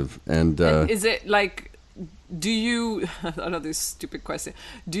impressive. And is it do you, I know this stupid question,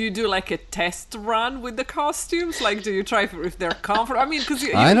 do you do a test run with the costumes? Do you try if they're comfortable? I mean, because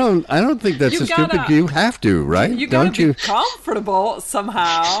I don't think that's stupid. You have to, right? You gotta be comfortable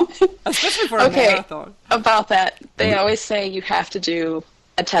somehow, especially for a marathon. About that, they always say you have to do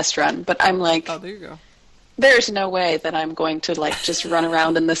a test run, but I'm like, oh, there you go. There's no way that I'm going to just run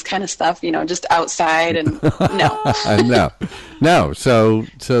around in this kind of stuff, just outside, and no. No. So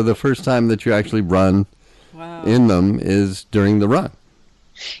the first time that you actually run in them is during the run.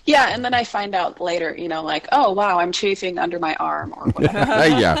 Yeah, and then I find out later, oh, wow, I'm chafing under my arm or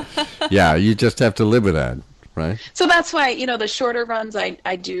whatever. Yeah, you just have to live with that, right? So that's why, the shorter runs,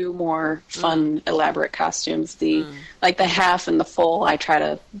 I do more fun, elaborate costumes. The half and the full, I try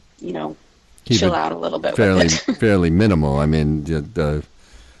to, chill out a little bit with it. Fairly minimal. I mean, the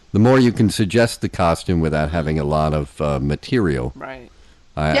more you can suggest the costume without having a lot of material, right?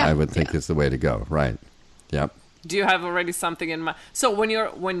 I would think is the way to go, right? Yep. Do you have already something in mind? So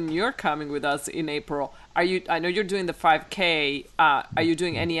when you're coming with us in April, I know you're doing the 5K. Are you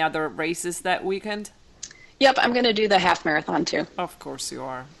doing any other races that weekend? Yep, I'm going to do the half marathon too. Of course you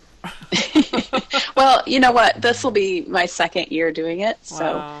are. Well, you know what? This will be my second year doing it.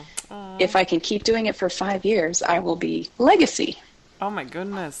 So if I can keep doing it for 5 years, I will be legacy. Oh my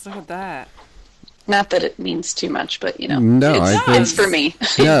goodness! Look at that. Not that it means too much, but No, it's for me.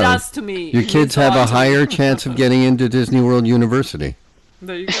 It does to me. Your kids have a higher chance of getting into Disney World University.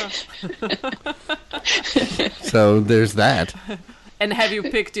 There you go. So there's that. And have you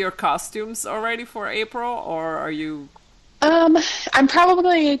picked your costumes already for April, or are you? I'm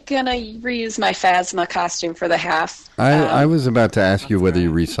probably gonna reuse my Phasma costume for the half. I was about to ask you whether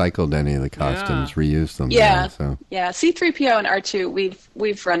you recycled any of the costumes, reused them. Yeah, so. yeah. C-3PO and R2,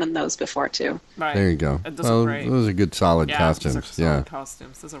 we've run in those before too. Right. There you go. Well, those are good, solid costumes. Those are solid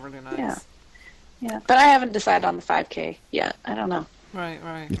costumes. Those are really nice. Yeah. But I haven't decided on the 5K yet. I don't know. Right.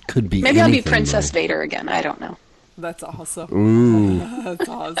 It could be. Maybe I'll be Princess Vader again. I don't know. That's awesome. Ooh. That's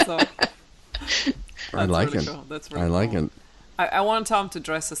awesome. I like it. Cool. That's really I like cool. it. I want Tom to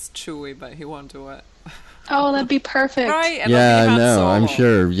dress as Chewie, but he won't do it. Oh, that'd be perfect. Right? And Yeah, I know. I'm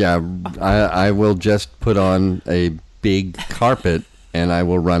sure. Yeah, I will just put on a big carpet and I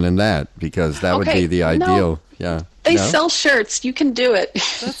will run in that because that would be the ideal. No. Yeah. They sell shirts. You can do it.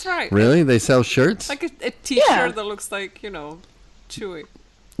 That's right. Really? They sell shirts? Like a T-shirt that looks like, Chewie.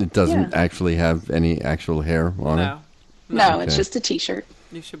 It doesn't actually have any actual hair on it? No, it's just a T-shirt.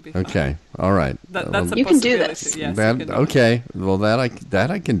 You should be fine. Okay. All right. That's you can do this. Yes, okay. Well, that I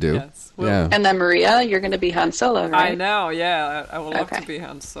can do. Yes. Yeah. And then Maria, you're going to be Han Solo, right? I know. Yeah, I would love to be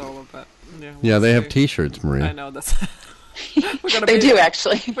Han Solo, but yeah, they have T-shirts, Maria. I know that's. They do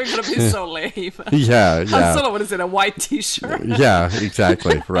actually. We're gonna be so lame. Yeah. Han Solo, what is it? A white T-shirt? Yeah,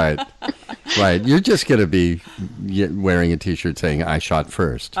 exactly. Right. You're just gonna be wearing a T-shirt saying "I shot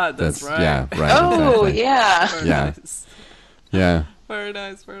first." That's right. Yeah. Right. Oh, exactly. yeah. Very nice. Yeah. Very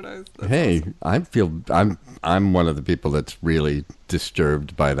nice. Very nice. Hey, I'm one of the people that's really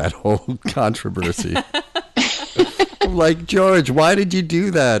disturbed by that whole controversy. I'm like, George, why did you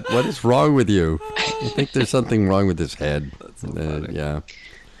do that? What is wrong with you? I think there's something wrong with his head. That's so funny. Yeah.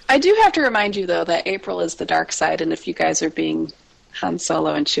 I do have to remind you, though, that April is the dark side, and if you guys are being Han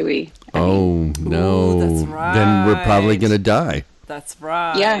Solo and Chewie... no. That's right. Then we're probably going to die. That's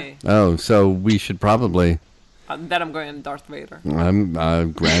right. Yeah. Oh, so we should probably... Then I'm going Darth Vader. I'm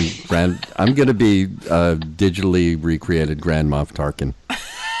I'm going to be digitally recreated Grand Moff Tarkin.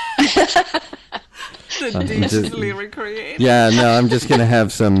 Digitally recreated. Yeah, no, I'm just going to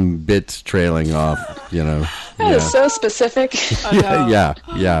have some bits trailing off, That is so specific.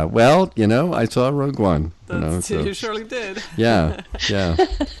 Yeah. Well, I saw Rogue One. You surely did. Yeah.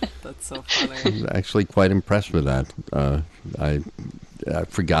 That's so funny. I'm actually quite impressed with that. I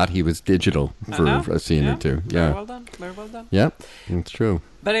forgot he was digital for a scene or two. Yeah. Very well done. Very well done. Yep, it's true.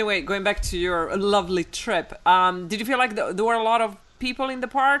 But anyway, going back to your lovely trip, did you feel like there were a lot of people in the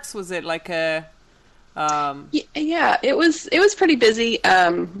parks? Was it like a... Yeah, it was pretty busy.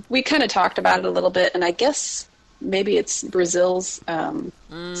 We kind of talked about it a little bit, and I guess maybe it's Brazil's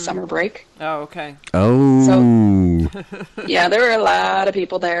summer break. Oh, okay. Oh. So, yeah, there were a lot of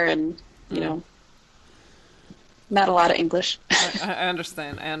people there, and, not a lot of English. I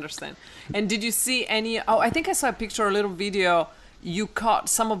understand. And did you see any... Oh, I think I saw a picture, a little video. You caught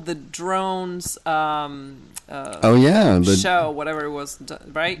some of the drones... the show, whatever it was,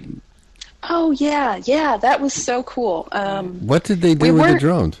 right? Oh, yeah, that was so cool. What did they do with the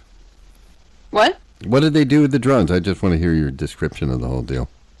drones? What? What did they do with the drones? I just want to hear your description of the whole deal.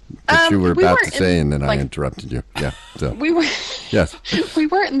 What you were about to say, and then I interrupted you. Yeah. So. Yes. We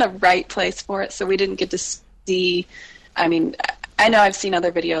weren't in the right place for it, so we didn't get to see... I mean, I know I've seen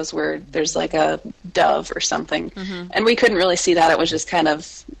other videos where there's like a dove or something, and we couldn't really see that. It was just kind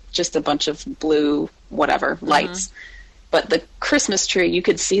of just a bunch of blue, whatever, lights. But the Christmas tree, you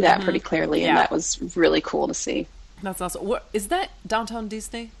could see that pretty clearly, and that was really cool to see. That's awesome. Is that Downtown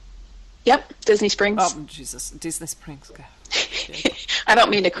Disney? Yep, Disney Springs. Oh, Jesus. Disney Springs. Okay. I don't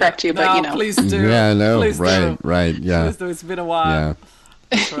mean to correct you, but please do. Yeah, no, please right, yeah. Please do. It's been a while. Yeah.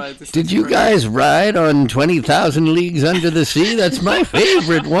 That's right. Did you guys ride on 20,000 Leagues Under the Sea? That's my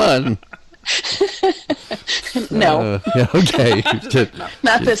favorite one. No. Okay.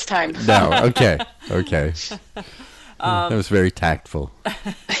 Not this time. No, okay. That was very tactful.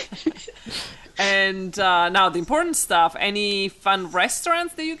 And now the important stuff. Any fun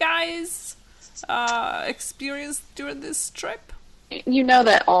restaurants that you guys experienced during this trip? You know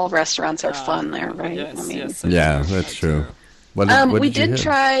that all restaurants are fun there, right? Yes, that's true. What we did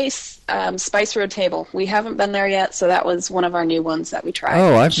try Spice Road Table. We haven't been there yet, so that was one of our new ones that we tried.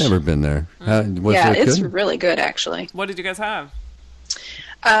 Oh, I've never been there. It's really good, actually. What did you guys have?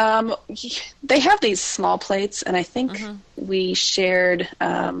 They have these small plates, and I think we shared.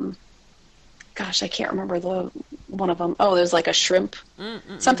 Gosh, I can't remember one of them. Oh, there's like a shrimp,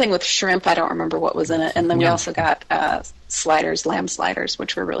 something with shrimp. I don't remember what was in it. And then we also got sliders, lamb sliders,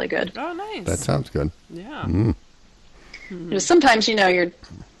 which were really good. Oh, nice. That sounds good. Yeah. Because sometimes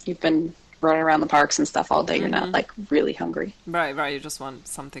you've been running around the parks and stuff all day. You're not like really hungry. Right. You just want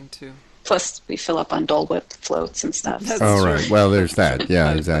something to. Plus, we fill up on Dole Whip floats and stuff. All right. Well, there's that.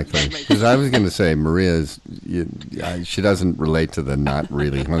 Yeah, exactly. Because I was going to say, she doesn't relate to the not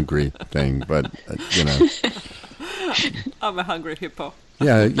really hungry thing, but, I'm a hungry hippo.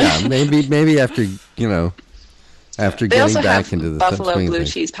 Yeah, maybe after, after They getting also back have into the buffalo swing blue thing.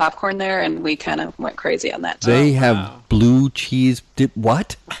 cheese popcorn there, and we kind of went crazy on that. They have blue cheese.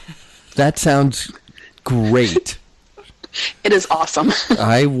 What? That sounds great. It is awesome.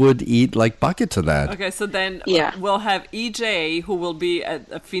 I would eat like buckets of that. Okay, so then we'll have EJ, who will be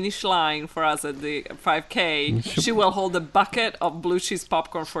at a finish line for us at the 5K. She will hold a bucket of blue cheese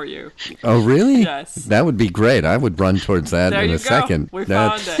popcorn for you. Oh, really? Yes. That would be great. I would run towards that in a second. We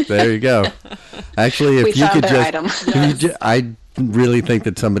found it. There you go. Actually, if we you found could our just... item. I really think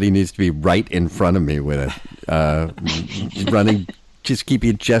that somebody needs to be right in front of me with it. Running, just keep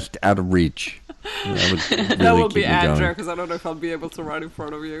you just out of reach. That will be Andrea, because I don't know if I'll be able to run in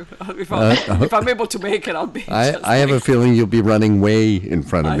front of you. If I'm able to make it, I'll be. I have a feeling you'll be running way in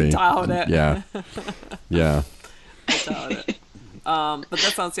front of me. I doubt it. Yeah. Yeah. I doubt it. But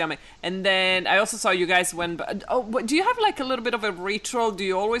that sounds yummy. And then I also saw you guys went. Do you have like a little bit of a ritual? Do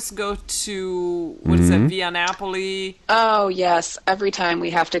you always go to what is it, Via Napoli? Oh yes, every time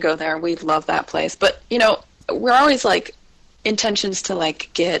we have to go there. We love that place, but we're always like intentions to like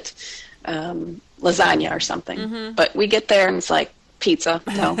get lasagna or something. But we get there and it's like pizza.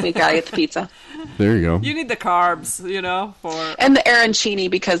 No, we gotta get the pizza. There you go. You need the carbs, for and the arancini,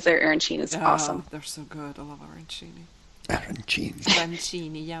 because their arancini is awesome. They're so good. I love arancini.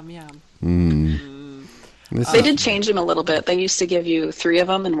 Arancini, yum. They did change them a little bit. They used to give you 3 of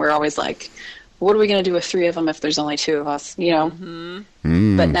them, and we're always like, what are we going to do with 3 of them if there's only 2 of us? But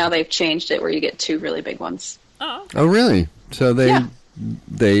now they've changed it where you get 2 really big ones. Oh, okay. Oh, really? So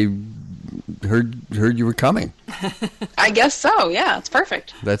they heard you were coming. I guess so. Yeah, it's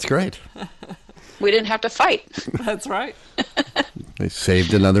perfect. That's great. We didn't have to fight. That's right. They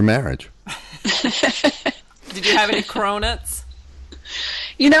saved another marriage. Did you have any cronuts?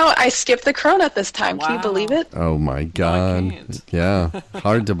 I skipped the cronut this time. Wow. Can you believe it? Oh my God! I can't. Yeah,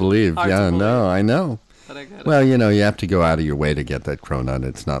 hard to believe. No, I know. But I get it. Well, you have to go out of your way to get that cronut.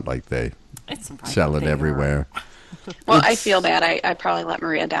 It's not like they sell it there. everywhere. Well, I feel bad. I probably let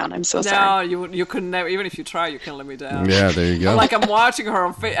Maria down. I'm so sorry. No, you could never. Even if you try, you can let me down. Yeah, there you go. I'm watching her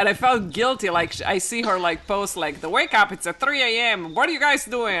on Facebook, and I felt guilty. Like I see her post the wake up. It's at 3 a.m. What are you guys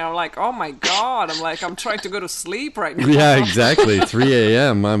doing? I'm like, oh my God. I'm trying to go to sleep right now. Yeah, exactly. 3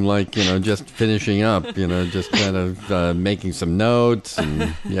 a.m. I'm just finishing up. Just kind of making some notes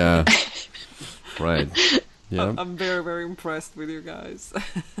and yeah, right. Yeah. I'm very, very impressed with you guys.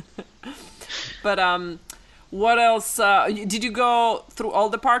 But what else? Did you go through all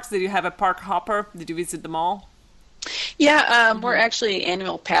the parks? Did you have a park hopper? Did you visit them all? Yeah, we're actually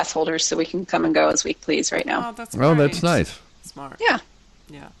annual pass holders, so we can come and go as we please right now. Oh, that's great. Oh, that's nice. Smart. Yeah.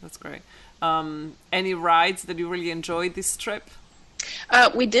 Yeah, that's great. Any rides that you really enjoyed this trip?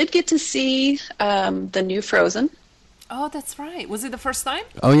 We did get to see the new Frozen. Oh, that's right. Was it the first time?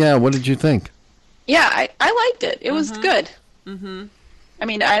 Oh, yeah. What did you think? Yeah, I liked it. It was good. Mm-hmm. I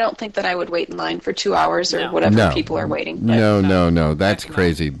mean, I don't think that I would wait in line for 2 hours or whatever people are waiting. No. That's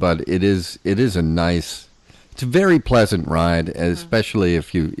crazy. But it is a nice. It's a very pleasant ride, especially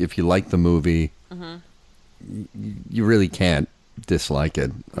if you like the movie. You really can't dislike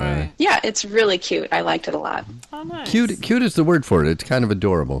it. Right. Yeah, it's really cute. I liked it a lot. Oh, nice. Cute is the word for it. It's kind of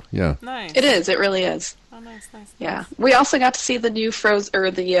adorable. Yeah. Nice. It is. It really is. Oh, nice. Yeah. We also got to see the new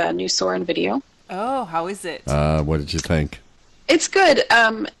the new Soarin' video. Oh, how is it? What did you think? It's good.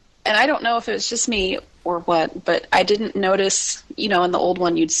 And I don't know if it was just me or what, but I didn't notice, in the old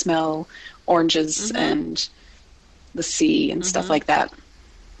one you'd smell oranges and the sea and stuff like that.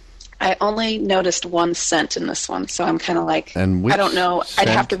 I only noticed one scent in this one, so I'm kind of like, I don't know. I'd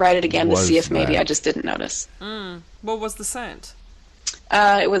have to write it again to see if maybe I just didn't notice. What was the scent?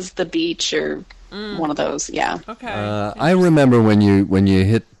 It was the beach or one of those, yeah. Okay. I remember when you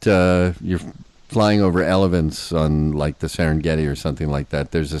hit you're flying over elephants on like the Serengeti or something like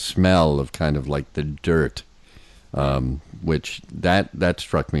that. There's a smell of kind of like the dirt, which that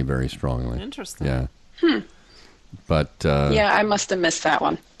struck me very strongly. Interesting. Yeah. But yeah, I must have missed that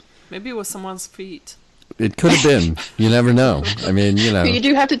one. Maybe it was someone's feet. It could have been. You never know. I mean, You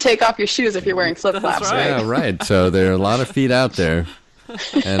do have to take off your shoes if you're wearing flip-flops, right? Yeah, right. So there are a lot of feet out there.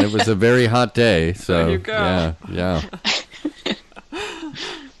 And it was a very hot day. So there you go. Yeah.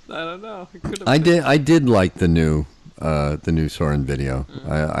 I don't know. I did like the new Soren video.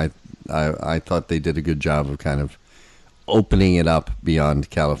 I thought they did a good job of kind of opening it up beyond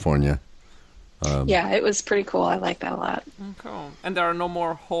California. Yeah, it was pretty cool. I like that a lot. Cool. And there are no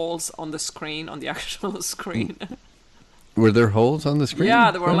more holes on the screen, on the actual screen. Were there holes on the screen?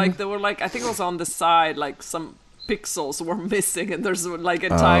 Yeah, there were like I think it was on the side, like some pixels were missing, and there's like a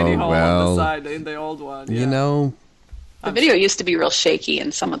tiny hole on the side in the old one. You know, the video used to be real shaky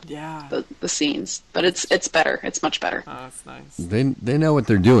in some of the scenes, but it's better. It's much better. Oh, that's nice. They know what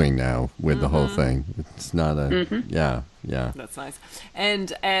they're doing now with the whole thing. It's not a yeah. That's nice.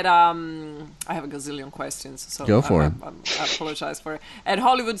 And at I have a gazillion questions, so go for it. I apologize for it. At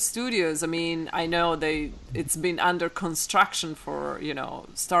Hollywood Studios, I mean, I know it's been under construction for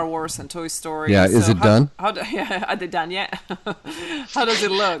Star Wars and Toy Story. Yeah, is it done? Are they done yet? How does it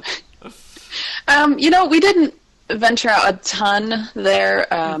look? We didn't venture out a ton there,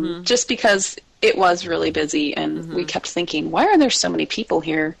 just because it was really busy, and we kept thinking, why are there so many people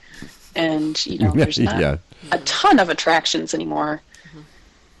here? And there's not a ton of attractions anymore.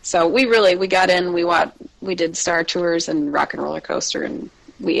 So we got in, we did Star Tours and Rock and Roller Coaster, and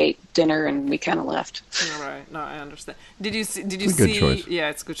we ate dinner and we kind of left. All right. No, I understand. Did you see? Good choice. Yeah,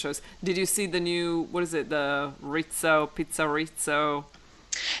 it's a good choice. Did you see the new? What is it? The Pizza Rizzo.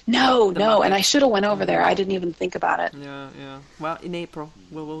 No, and I should have went over there. I didn't even think about it. Yeah. Well, in April,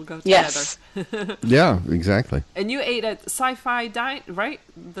 we'll go together. Yes. Yeah, exactly. And you ate at Sci-Fi Dine, right?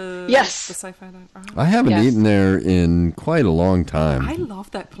 Yes. The Sci-Fi Dine. Oh. I haven't eaten there in quite a long time. I love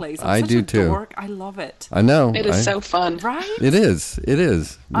that place. I do too. Dork. I love it. I know. It is so fun. Right? It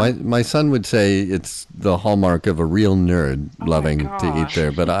is. My son would say it's the hallmark of a real nerd loving to eat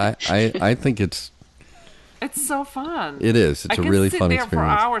there, but I think it's so fun. It is. It's a really fun experience. I can sit there for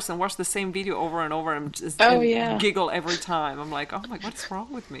hours and watch the same video over and over and just giggle every time. I'm like, oh my, what's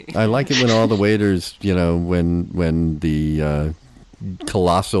wrong with me? I like it when all the waiters, when the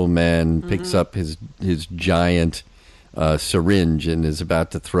colossal man picks up his giant syringe and is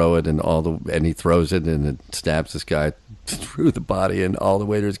about to throw it, and he throws it and it stabs this guy through the body, and all the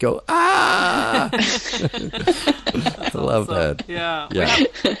waiters go, ah! I love that. Yeah.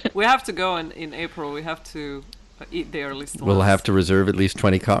 We have to go in April. We have to eat there at least once. We'll have to reserve at least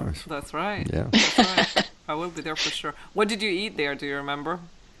 20 cars. That's right. Yeah. That's right. I will be there for sure. What did you eat there? Do you remember?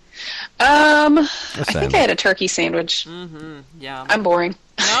 I think I had a turkey sandwich. Yeah. I'm boring.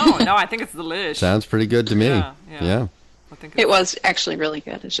 No, I think it's delish. Sounds pretty good to me. Yeah. I think it was actually really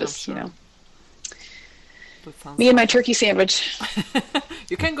good. It's just, me and my turkey sandwich.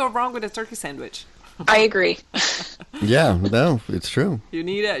 You can't go wrong with a turkey sandwich. I agree. Yeah, no, it's true. You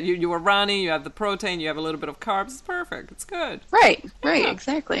need it. You were running, you have the protein, you have a little bit of carbs. It's perfect. It's good. Right,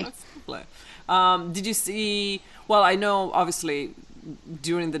 exactly. That's lovely. Did you see, well, I know obviously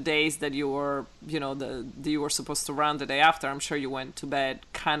during the days that you were, you were supposed to run the day after, I'm sure you went to bed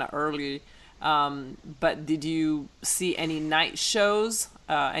kind of early. But did you see any night shows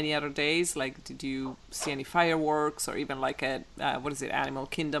any other days? Like, did you see any fireworks, or even like at Animal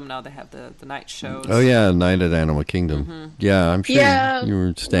Kingdom? Now they have the night shows. Oh yeah, Night at Animal Kingdom. Yeah, I'm sure you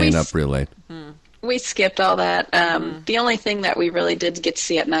were staying up real late. We skipped all that. The only thing that we really did get to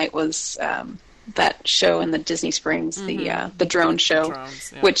see at night was that show in the Disney Springs, the drone show,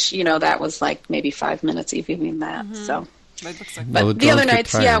 which that was like maybe 5 minutes, even that. So. But the other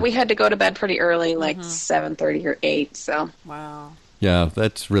nights, we had to go to bed pretty early, like 7:30 or 8. So. Wow. Yeah,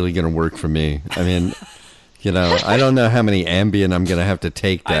 that's really going to work for me. I mean, I don't know how many Ambien I'm going to have to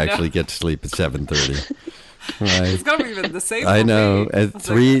take to actually get to sleep at 7:30. Right. It's going to be the same. I know. At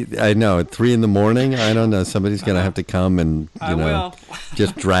 3 in the morning. I don't know. Somebody's going to have to come and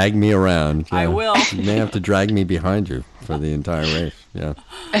just drag me around. I will. You may have to drag me behind you for the entire race. Yeah.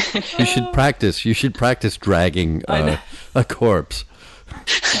 You should practice. You should practice dragging a corpse.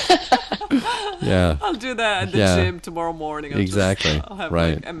 Yeah. I'll do that at the gym tomorrow morning. I'll have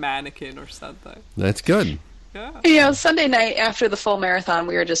like a mannequin or something. That's good. Yeah. Sunday night after the full marathon,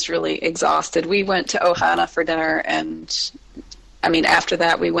 we were just really exhausted. We went to Ohana for dinner, and after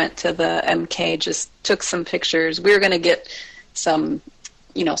that we went to the MK, just took some pictures. We were going to get some,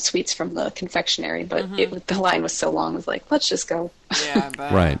 sweets from the confectionery, but the line was so long. I was like, let's just go. Yeah, I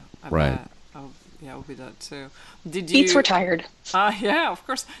bet. Right. I'll be that too. Feet were tired. Yeah, of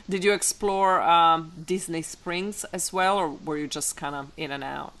course. Did you explore Disney Springs as well, or were you just kind of in and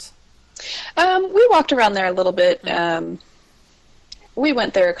out? We walked around there a little bit. We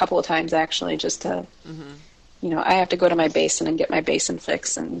went there a couple of times, actually, just to I have to go to my basin and get my basin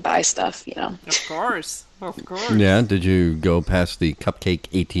fix and buy stuff, Of course. Of course. Yeah, did you go past the cupcake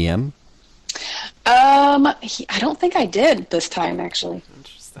ATM? I don't think I did this time, actually.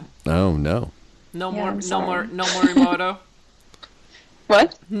 Interesting. Oh, no. No more Morimoto?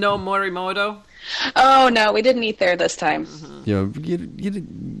 What? No Morimoto? Oh, no, we didn't eat there this time. You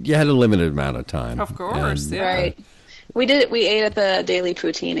had a limited amount of time. Of course, and, yeah. Right. We ate at the Daily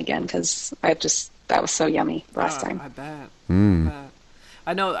Poutine again because that was so yummy last time. I bet. Mm. I bet.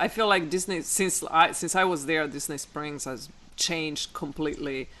 I know. I feel like Disney since I was there, Disney Springs has changed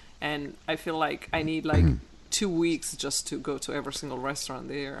completely, and I feel like I need 2 weeks just to go to every single restaurant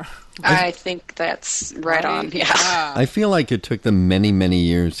there. I think that's right on. Yeah. I feel like it took them many, many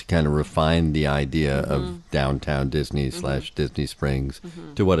years to kind of refine the idea of downtown Disney / Disney Springs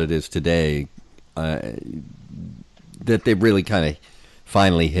to what it is today. That they really kind of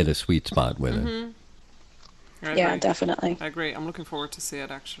finally hit a sweet spot with it. Yeah, definitely. I agree. I'm looking forward to see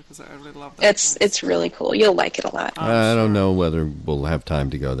it actually because I really love that. It's really cool. You'll like it a lot. I don't know whether we'll have time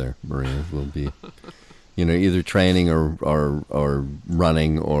to go there, Maria. We'll be, either training or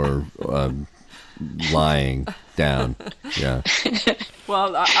running or lying down. Yeah.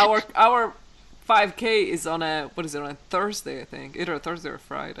 Well, our 5K is on on a Thursday, I think. Either a Thursday or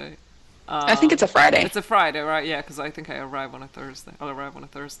Friday. I think it's a Friday. It's a Friday, right? Yeah, because I think I'll arrive on a Thursday.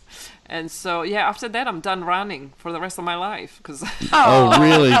 And so, yeah, after that, I'm done running for the rest of my life. Cause oh,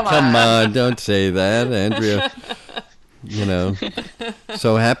 really? Come on. Don't say that, Andrea.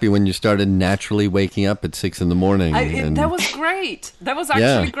 So happy when you started naturally waking up at 6 a.m. That was great. That was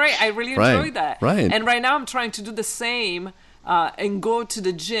actually great. I really enjoyed that. Right. And right now, I'm trying to do the same. And go to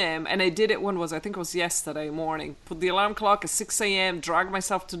the gym, and I did it I think it was yesterday morning. Put the alarm clock at 6 a.m., drag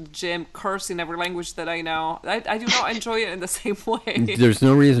myself to the gym, curse in every language that I know. I do not enjoy it in the same way. There's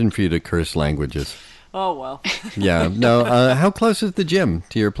no reason for you to curse languages. Oh, well. Yeah. No, how close is the gym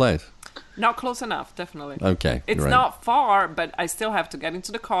to your place? Not close enough, definitely. Okay. It's not far, but I still have to get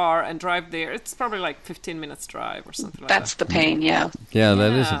into the car and drive there. It's probably like 15 minutes drive or something like that. That's the pain, yeah. Yeah,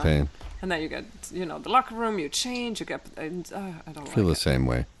 that is a pain. And then you get, the locker room, you change, you get, I don't feel the same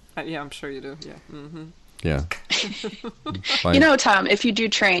way. Yeah, I'm sure you do, yeah. Mm-hmm. Yeah. Tom, if you do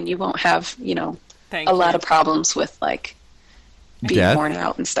train, you won't have, a lot of problems with, being worn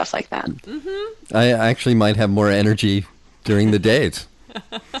out and stuff like that. Mm-hmm. I actually might have more energy during the days.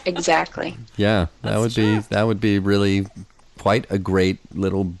 Exactly. Yeah, that would be really quite a great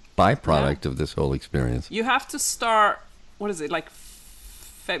little byproduct of this whole experience. You have to start, what is it,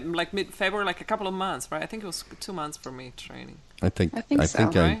 mid-February, a couple of months, right? I think it was 2 months for me training. I think so,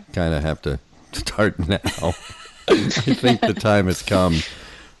 right? I kind of have to start now. I think the time has come.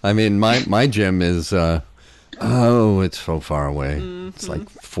 I mean, my gym is, it's so far away. Mm-hmm. It's like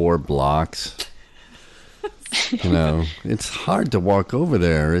 4 blocks. It's hard to walk over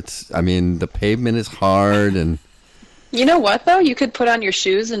there. The pavement is hard and... You know what, though? You could put on your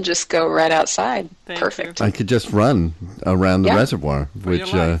shoes and just go right outside. Perfect. I could just run around the reservoir,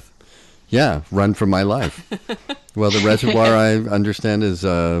 which, run for my life. Well, the reservoir, I understand, is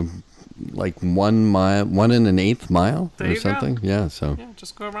 1 mile, 1 1/8 mile or something. Go. Yeah, so. Yeah,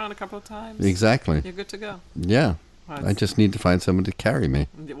 just go around a couple of times. Exactly. You're good to go. Yeah. I just need to find someone to carry me.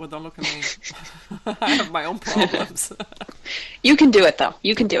 Well, don't look at me. I have my own problems. You can do it, though.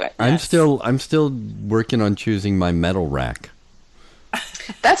 You can do it. I'm still working on choosing my metal rack.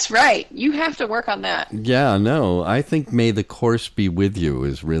 That's right. You have to work on that. Yeah, no. I think "May the Course Be With You"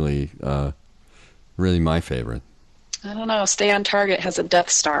 is really, really my favorite. I don't know. Stay on Target has a Death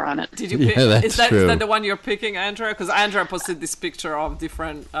Star on it. Did you pick? Yeah, that's true. Is that the one you're picking, Andrea? Because Andrea posted this picture of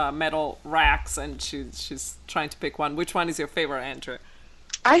different metal racks, and she's trying to pick one. Which one is your favorite, Andrea?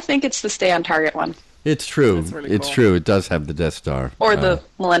 I think it's the Stay on Target one. It's true. Really it's cool. true. It does have the Death Star. Or the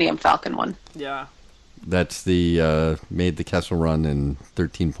Millennium Falcon one. Yeah. That's the made the Kessel Run in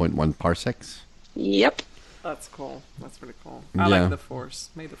 13.1 parsecs. Yep. That's cool. That's really cool. I like the Force.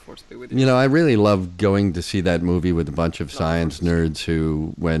 May the Force be with you. I really love going to see that movie with a bunch of science nerds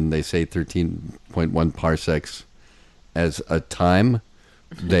who, when they say 13.1 parsecs as a time,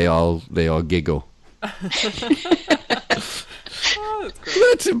 they all giggle. Oh, that's great.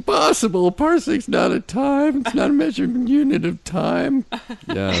 That's impossible. A parsec's not a time. It's not a measurement unit of time.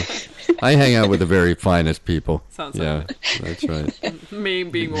 Yeah. I hang out with the very finest people. Sounds like that's right. Me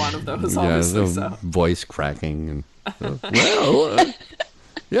being one of those, obviously. So. Voice cracking. And I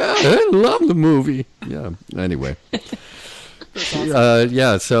love the movie. Yeah. Anyway.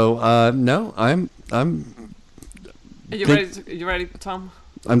 Awesome. So, no, I'm... You ready, Tom?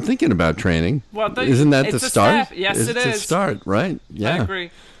 I'm thinking about training. Well, isn't that the start? Yes, it's it the is. start, right? Yeah. I agree.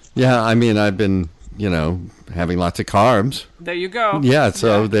 Yeah, I've been, having lots of carbs. There you go. Yeah,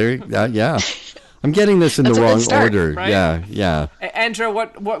 so there, yeah. I'm getting this in the wrong start, order. Right? Yeah. Andrea,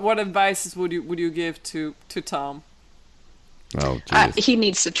 what advices would you give to Tom? Oh, geez. He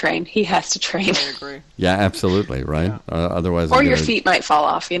needs to train. He has to train. I agree. Yeah, absolutely, right? Yeah. Otherwise, or your feet might fall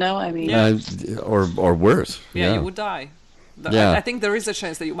off. I mean, or worse. Yeah, you would die. Yeah. I think there is a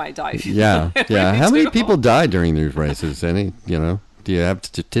chance that you might die. Yeah. How many people die during these races? Any? Do you have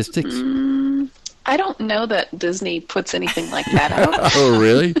statistics? I don't know that Disney puts anything like that out. Oh,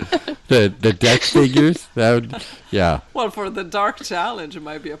 really? The death figures? Yeah. Well, for the Dark Challenge, it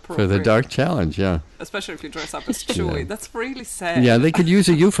might be appropriate. For the Dark Challenge, yeah. Especially if you dress up as Chewie. That's really sad. Yeah, they could use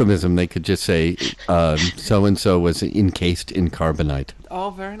a euphemism. They could just say, so-and-so was encased in carbonite.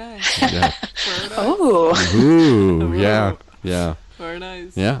 Oh, very nice. Yeah. Very nice. Oh. Ooh, yeah. Very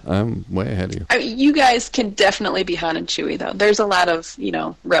nice. Yeah, I'm way ahead of you. I mean, you guys can definitely be Han and Chewie, though. There's a lot of,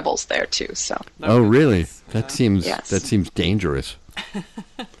 rebels there, too, so. Oh, really? That Yes. seems dangerous.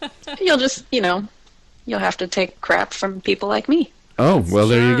 You'll just, you'll have to take crap from people like me. Oh, well,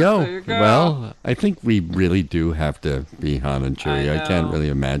 there you go. There you go. Well, I think we really do have to be Han and Chewie. I can't really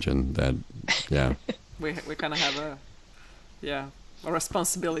imagine that, yeah. we kind of have a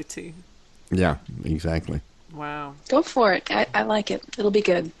responsibility. Yeah, exactly. Wow. Go for it. I like it. It'll be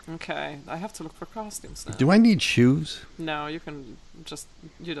good. Okay. I have to look for costumes now. Do I need shoes? No, you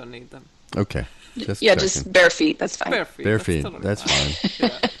don't need them. Okay. Just bare feet. That's fine. Bare feet. That's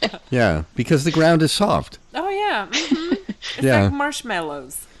fine. Yeah, because the ground is soft. Oh, yeah. Mm-hmm. It's like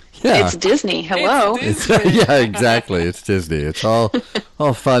marshmallows. Yeah. It's Disney. Hello. It's Disney. Yeah, exactly. It's Disney. It's all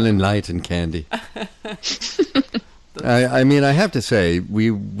fun and light and candy. I mean, I have to say,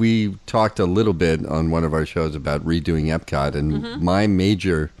 we talked a little bit on one of our shows about redoing Epcot, and my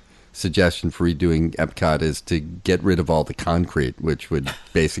major suggestion for redoing Epcot is to get rid of all the concrete, which would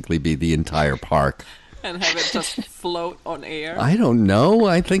basically be the entire park. And have it just float on air? I don't know.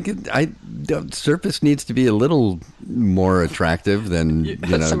 I think the surface needs to be a little more attractive than,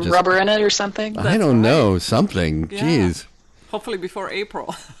 put some rubber in it or something? I don't know. Something. Yeah. Jeez. Hopefully before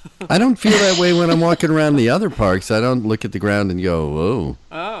April. I don't feel that way when I'm walking around the other parks. I don't look at the ground and go, "Whoa."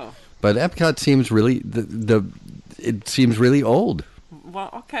 Oh. But Epcot seems really it seems really old.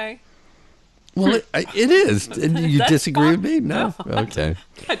 Well, okay. Well, it is. You disagree with me? No. Okay.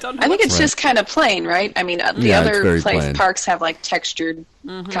 I don't know. I think it's just kind of plain, right? I mean, the other parks have like textured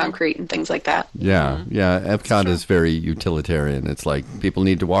concrete and things like that. Yeah, yeah. Epcot is very utilitarian. It's like people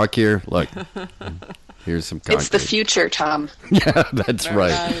need to walk here. Look. Here's some concrete. It's the future, Tom. Yeah, that's Very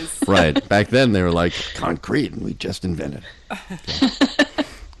right. nice. Right. Back then, they were like, concrete, and we just invented it. Okay.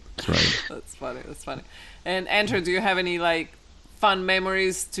 That's right. That's funny. And Andrew, do you have any, fun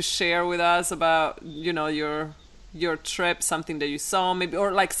memories to share with us about, your trip, something that you saw, maybe,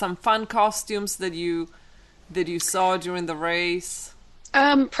 or, some fun costumes that you saw during the race?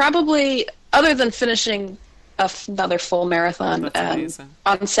 Probably, other than finishing another full marathon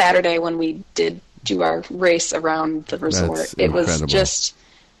on Saturday when we did do our race around the resort. It was just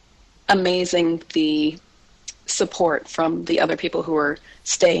amazing, the support from the other people who were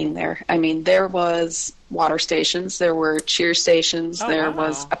staying there. I mean, there was water stations, there were cheer stations, there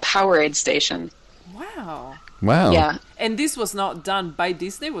was a Powerade station. Wow. Yeah. And this was not done by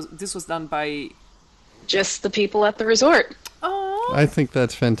Disney? This was done by... just the people at the resort. Oh. I think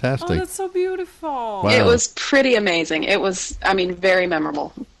that's fantastic. Oh, that's so beautiful. Wow. It was pretty amazing. It was, very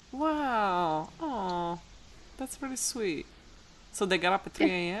memorable. Wow. Oh, that's really sweet. So they got up at 3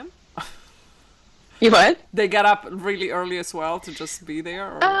 a.m.? You what? They got up really early as well to just be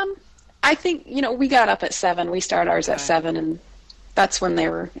there? Or? I think, we got up at 7. We started ours at 7, and that's when they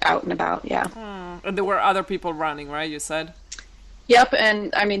were out and about, yeah. And there were other people running, right, you said? Yep,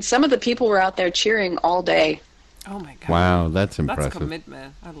 and some of the people were out there cheering all day. Oh, my God. Wow, that's impressive. That's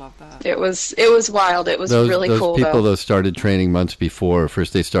commitment. I love that. It was wild. It was really cool, those people though. that started training months before,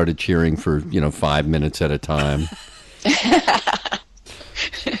 first they started cheering for, 5 minutes at a time.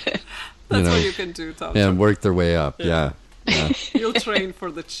 That's what you can do, Tom. And work their way up, yeah. You'll train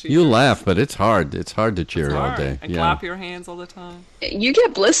for the cheer. You laugh, but it's hard. It's hard to cheer all day. And clap your hands all the time. You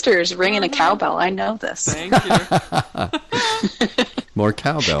get blisters ringing a cowbell. I know this. Thank you. More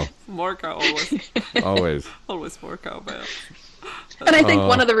cowbell. More cowbell. Always. Always more cowbell. And I think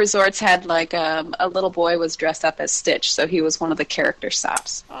one of the resorts had a little boy was dressed up as Stitch, so he was one of the character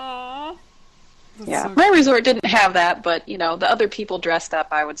stops. Aww. Yeah, my resort didn't have that, but the other people dressed up,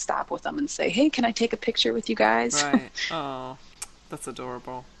 I would stop with them and say, "Hey, can I take a picture with you guys?" Right. Oh, that's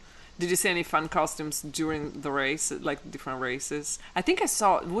adorable. Did you see any fun costumes during the race, like different races? I think I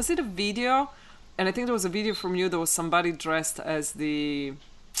saw. Was it a video? And I think there was a video from you. There was somebody dressed as the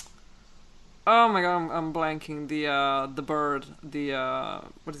Oh my god, I'm blanking. The bird,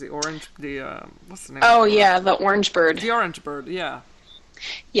 what is the orange? What's the name? Oh yeah, the orange bird. The orange bird, yeah.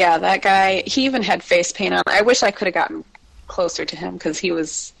 Yeah, that guy. He even had face paint on. I wish I could have gotten closer to him because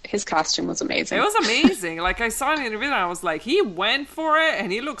his costume was amazing. It was amazing. Like I saw him in the video, and I was like, he went for it, and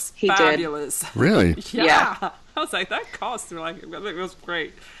he looks fabulous. Really? Yeah. I was like, that costume, like it was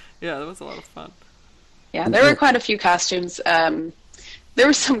great. Yeah, that was a lot of fun. Yeah, there were quite a few costumes. There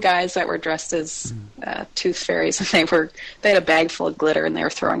were some guys that were dressed as tooth fairies, and they had a bag full of glitter, and they were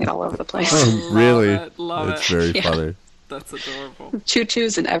throwing it all over the place. Oh, really? Love That's it. very funny. That's adorable.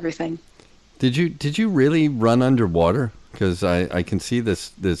 Choo-choos and everything. Did you really run underwater? Because I can see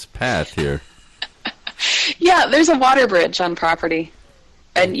this path here. Yeah, there's a water bridge on property,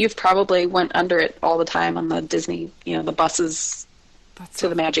 and you've probably went under it all the time on the Disney, the buses to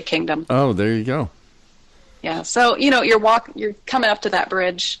the Magic Kingdom. Oh, there you go. Yeah, so you're coming up to that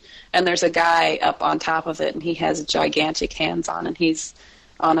bridge, and there's a guy up on top of it, and he has gigantic hands on, and he's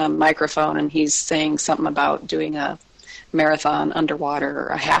on a microphone, and he's saying something about doing a marathon underwater or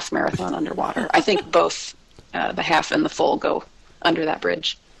a half marathon underwater. I think both the half and the full go under that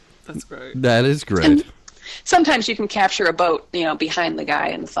bridge. That's great. That is great. And sometimes you can capture a boat, behind the guy,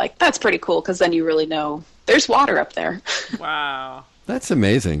 and it's like, that's pretty cool, because then you really know there's water up there. Wow. That's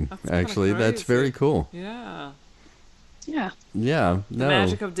amazing, actually. Crazy. That's very cool. Yeah. Yeah. Yeah. No. The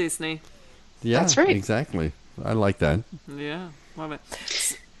magic of Disney. Yeah, that's right. Exactly. I like that. Yeah, love it.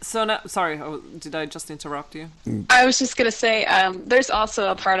 So now, sorry, did I just interrupt you? I was just going to say, there's also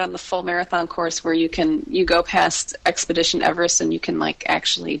a part on the full marathon course where you go past Expedition Everest and you can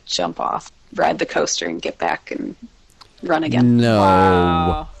actually jump off, ride the coaster, and get back and run again. No.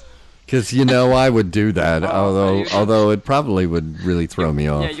 Wow. Because I would do that, although it probably would really throw me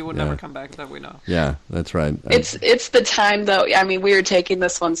off. Yeah, you would never come back, that we know. Yeah, that's right. It's the time, though. I mean, we were taking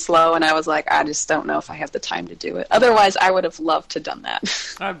this one slow, and I was like, I just don't know if I have the time to do it. Otherwise, I would have loved to have done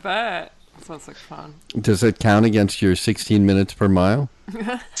that. I bet. Sounds like fun. Does it count against your 16 minutes per mile?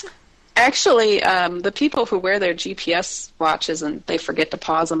 Actually, the people who wear their GPS watches and they forget to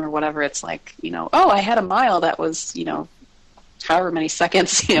pause them or whatever, it's like, I had a mile that was, however many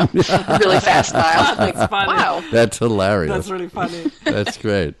seconds, really fast mile. That's funny. Wow. That's hilarious. That's really funny. That's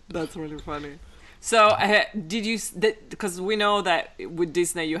great. That's really funny. So, did you, because we know that with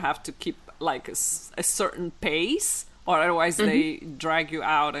Disney you have to keep a certain pace, or otherwise they drag you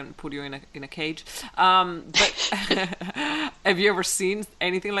out and put you in a cage. But have you ever seen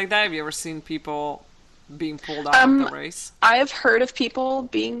anything like that? Have you ever seen people being pulled out of the race? I've heard of people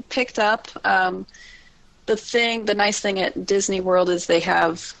being picked up. The nice thing at Disney World is they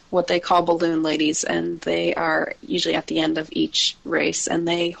have what they call balloon ladies, and they are usually at the end of each race, and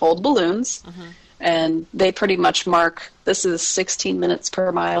they hold balloons, and they pretty much mark, this is 16 minutes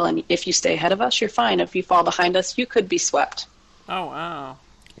per mile, and if you stay ahead of us, you're fine. If you fall behind us, you could be swept. Oh, wow.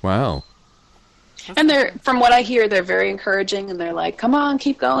 Wow. And from what I hear, they're very encouraging, and they're like, come on,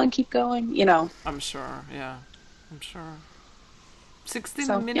 keep going. I'm sure, yeah. I'm sure.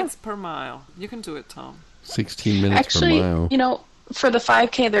 16 minutes per mile. You can do it, Tom. 16 minutes per mile. Actually, for the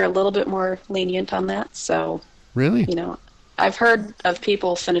 5K, they're a little bit more lenient on that. So, really, I've heard of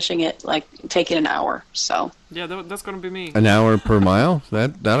people finishing it taking an hour. So, yeah, that's going to be me. An hour per mile?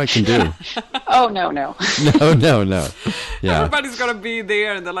 That I can do. Oh no. No. Yeah. Everybody's going to be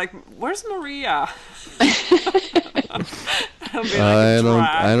there, and they're like, "Where's Maria?" I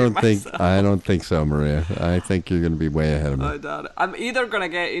don't think so, Maria. I think you're going to be way ahead of me. I doubt it. I'm either going to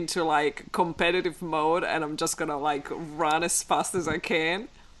get into competitive mode and I'm just going to run as fast as I can,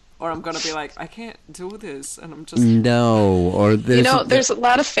 or I'm going to be like, I can't do this, and I'm just there's a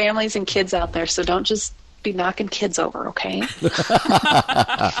lot of families and kids out there, so don't just be knocking kids over, okay?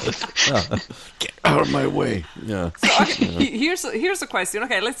 Get out of my way. Yeah. So, here's a question.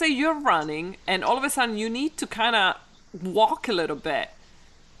 Okay, let's say you're running and all of a sudden you need to kind of walk a little bit.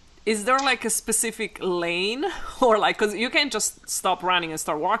 Is there a specific lane, or because you can't just stop running and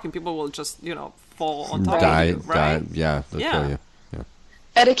start walking? People will just fall on top of you, right? Yeah, they'll kill you. Yeah.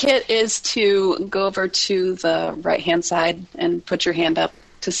 Etiquette is to go over to the right hand side and put your hand up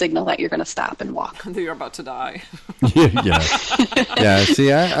to signal that you're going to stop and walk. You're about to die. Yeah.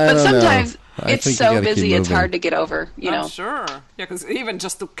 See, I but don't sometimes know. It's so busy, it's hard to get over, I'm sure. Yeah, because even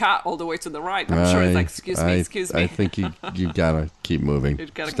just to cut all the way to the right, I'm sure it's like, excuse me. I think you gotta keep moving.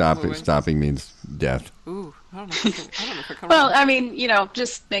 Stopping means death. Ooh, I don't know if I can Well, I mean,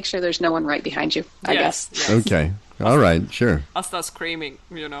 just make sure there's no one right behind you, I guess. Yes. Okay. All right, sure. I'll start screaming,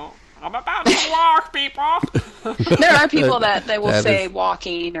 I'm about to walk, people. There are people that will say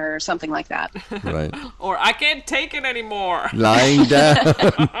walking or something like that. Right. Or I can't take it anymore. Lying down.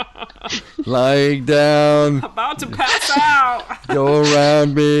 Lying down. About to pass out. Go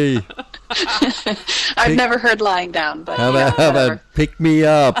around me. I've never heard lying down, but how about pick me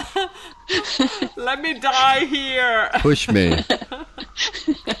up? Let me die here. Push me.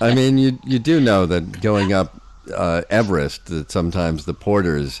 I mean, you do know that going up Everest, that sometimes the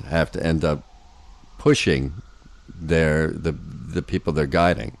porters have to end up pushing the people they're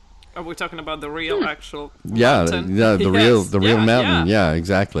guiding. Are we talking about the real actual mountain? Yeah, the real mountain. Yeah,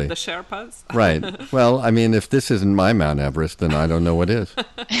 exactly. The Sherpas. Right. Well, I mean, if this isn't my Mount Everest, then I don't know what is.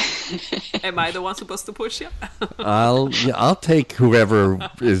 Am I the one supposed to push you? I'll take whoever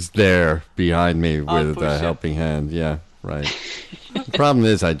is there behind me with a helping hand. Yeah, right. The problem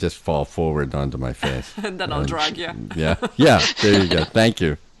is I just fall forward onto my face. And then I'll drag you. Yeah, there you go. Thank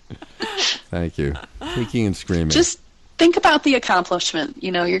you. Kicking and screaming. Just think about the accomplishment.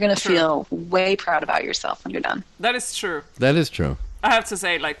 You know, you're going to feel way proud about yourself when you're done. That is true. That is true. I have to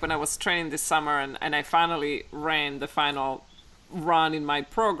say, like, when I was training this summer and I finally ran the final run in my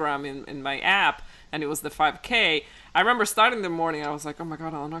program, in my app, and it was the 5K, I remember starting the morning, I was like, oh my God,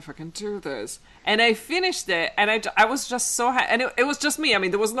 I don't know if I can do this. And I finished it, and I was just so happy. And it was just me. I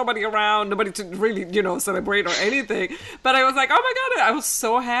mean, there was nobody around, nobody to really, celebrate or anything. But I was like, oh my God, I was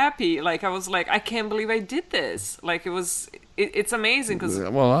so happy. Like, I was like, I can't believe I did this. Like, it's amazing.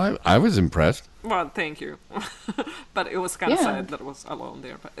 Well, I was impressed. Well, thank you. But it was kind of sad that I was alone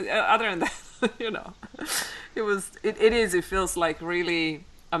there. But other than that, it feels like really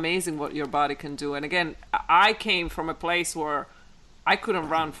amazing what your body can do. And again, I came from a place where I couldn't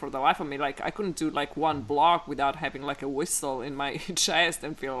run for the life of me. Like, I couldn't do like one block without having like a whistle in my chest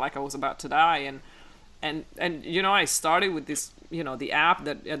and feel like I was about to die. And I started with this, the app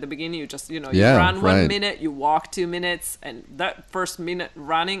that at the beginning you just, you run 1 minute, you walk 2 minutes, and that first minute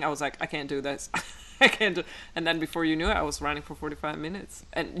running, I was like, I can't do this. I can't do. And then before you knew it, I was running for 45 minutes.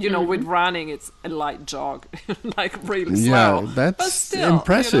 And with running, it's a light jog, like really slow. Yeah, that's but still,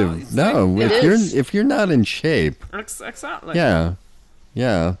 impressive. If you're not in shape. Exactly. Yeah.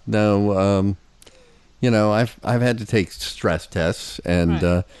 No. I've had to take stress tests, and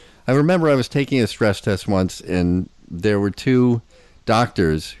I remember I was taking a stress test once, and there were two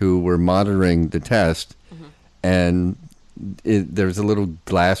doctors who were monitoring the test, and there's a little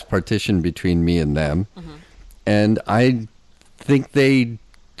glass partition between me and them, and I think they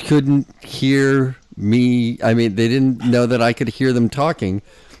couldn't hear me. I mean, they didn't know that I could hear them talking,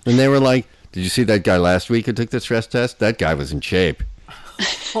 and they were like, "Did you see that guy last week who took the stress test? That guy was in shape.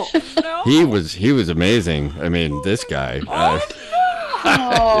 No. He was amazing. I mean, this guy."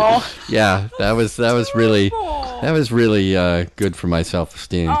 Yeah, that was really good for my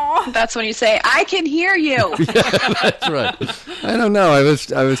self-esteem. That's when you say, "I can hear you." Yeah, that's right. I don't know. I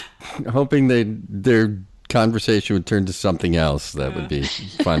was hoping their conversation would turn to something else that would be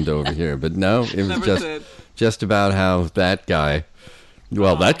fun to overhear, but no, it was just about how that guy.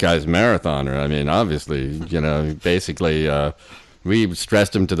 Well, that guy's a marathoner. I mean, obviously, basically. We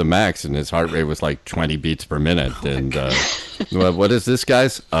stressed him to the max, and his heart rate was like 20 beats per minute. And what is this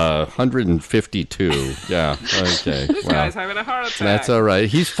guy's? 152. Yeah. Okay. This guy's having a heart attack. That's all right.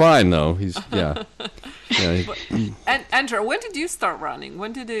 He's fine though. Yeah. And Andrea, when did you start running?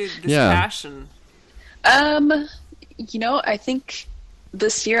 When did this passion? I think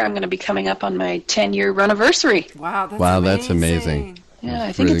this year I'm going to be coming up on my 10-year runniversary. Wow, that's amazing. Yeah,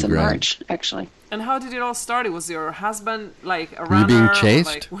 I think really it's in great. March, actually. And how did it all start? Was your husband like a runner? Were you being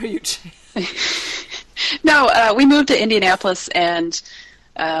chased? Were you chased? No, we moved to Indianapolis, and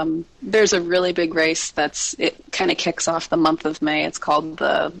there's a really big race it kind of kicks off the month of May. It's called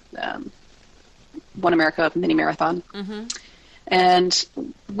the One America Mini Marathon. Mm-hmm. And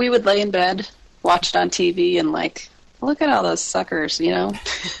we would lay in bed, watch it on TV, and like, look at all those suckers, Yeah.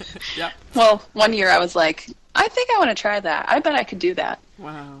 Well, one year I was like, I think I want to try that. I bet I could do that.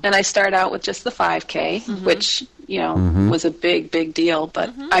 Wow. And I started out with just the 5K, which, was a big, big deal, but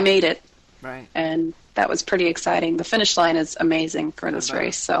I made it. Right. And that was pretty exciting. The finish line is amazing for this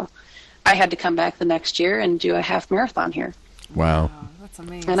race. So I had to come back the next year and do a half marathon here. Wow. That's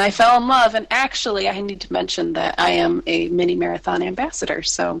amazing. And I fell in love. And actually, I need to mention that I am a mini marathon ambassador.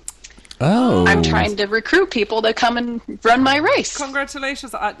 So I'm trying to recruit people to come and run my race.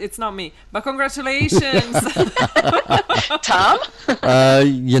 Congratulations. It's not me, but congratulations. Tom?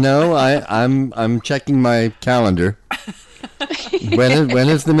 I'm checking my calendar. When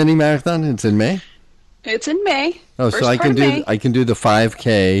is the mini marathon? It's in May? It's in May. Oh, so I can do the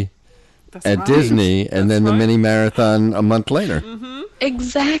 5K at Disney and then the mini marathon a month later. Mm-hmm.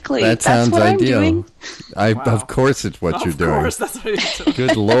 Exactly. That That's sounds what ideal. I'm doing. Of course, it's what you're doing. Of course, that's what you're doing.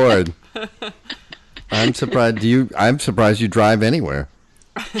 Good Lord. I'm surprised. I'm surprised you drive anywhere.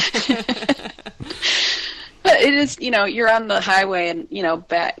 But it is, you're on the highway and,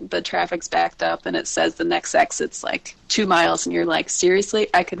 the traffic's backed up and it says the next exit's like 2 miles and you're like, seriously,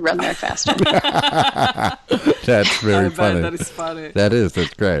 I could run there faster. That's very funny. That is funny. That is.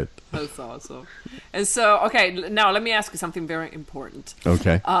 That's great. That's awesome. And so, okay, now let me ask you something very important.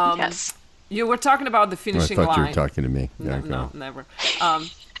 Okay. Yes. You were talking about the finishing line. I thought you were talking to me. No, never.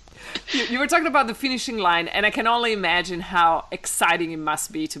 You were talking about the finishing line, and I can only imagine how exciting it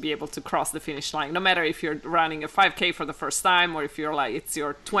must be to be able to cross the finish line. No matter if you're running a 5K for the first time or if you're like it's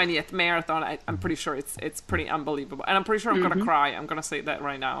your 20th marathon, I'm pretty sure it's pretty unbelievable. And I'm pretty sure I'm gonna cry. I'm gonna say that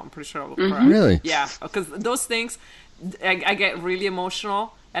right now. I'm pretty sure I will cry. Really? Yeah, because those things, I get really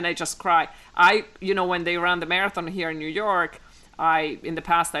emotional and I just cry. When they ran the marathon here in New York, in the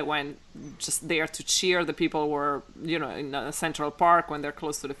past I went just there to cheer the people who were, in Central Park when they're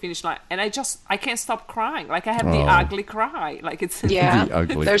close to the finish line, and I can't stop crying. Like I have the ugly cry. Like it's the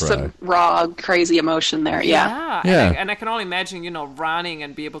ugly there's cry. some raw, crazy emotion there. Yeah. And I can only imagine, running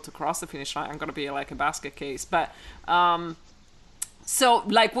and be able to cross the finish line. I'm gonna be like a basket case, but. So,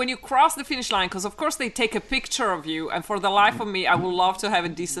 like, when you cross the finish line, because, of course, they take a picture of you, and for the life of me, I would love to have a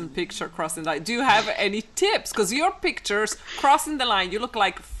decent picture crossing the line. Do you have any tips? Because your pictures crossing the line, you look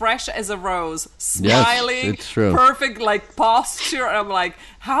like fresh as a rose, smiling, yes, it's true. Perfect, like, posture. I'm like,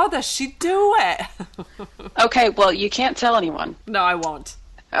 how does she do it? Okay, well, you can't tell anyone. No, I won't.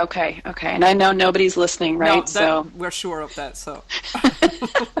 Okay. And I know nobody's listening, right? No, we're sure of that, so.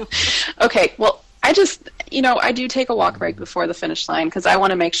 Okay, well, I just... I do take a walk right before the finish line because I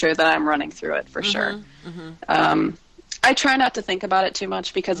want to make sure that I'm running through it for sure. I try not to think about it too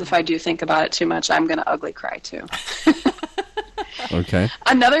much because if I do think about it too much, I'm going to ugly cry too. Okay.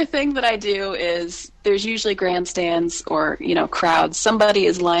 Another thing that I do is there's usually grandstands or, crowds. Somebody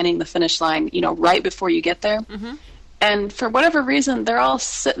is lining the finish line, right before you get there. And for whatever reason, they're all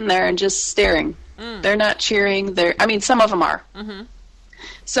sitting there and just staring. They're not cheering. Some of them are.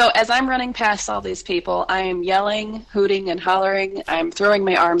 So as I'm running past all these people, I am yelling, hooting, and hollering. I'm throwing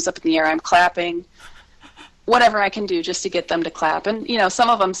my arms up in the air. I'm clapping. Whatever I can do just to get them to clap. And, some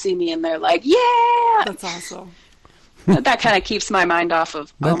of them see me and they're like, yeah! That's awesome. That kind of keeps my mind off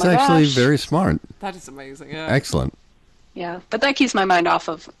of, That's oh my actually gosh. very smart. That is amazing, yeah. Excellent. Yeah, but that keeps my mind off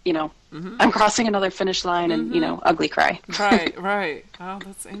of, I'm crossing another finish line and, ugly cry. Right. Oh,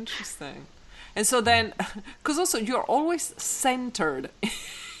 that's interesting. And so then, because also you're always centered.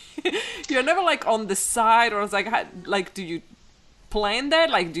 You're never like on the side or it's like, do you plan that?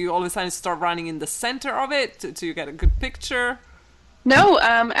 Like, do you all of a sudden start running in the center of it to you get a good picture? No,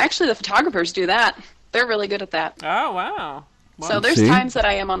 actually the photographers do that. They're really good at that. Oh, wow. So there's times that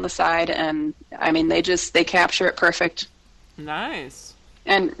I am on the side and, they capture it perfect. Nice.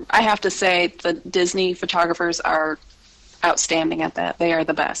 And I have to say the Disney photographers are outstanding at that. They are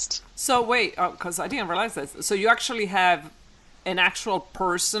the best. So wait, because I didn't realize this. So you actually have an actual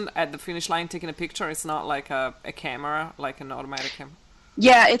person at the finish line taking a picture? It's not like a camera, like an automatic camera?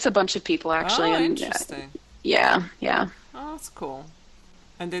 Yeah, it's a bunch of people actually. Oh, and, interesting. Yeah. Oh, that's cool.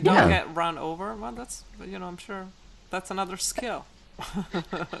 And they don't get run over? Well, that's, I'm sure that's another skill.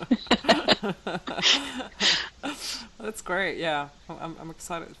 That's great. Yeah, I'm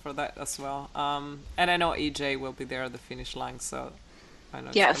excited for that as well. And I know EJ will be there at the finish line, so I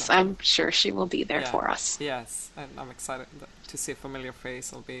know. Yes, I'm sure she will be there for us. Yes, and I'm excited to see a familiar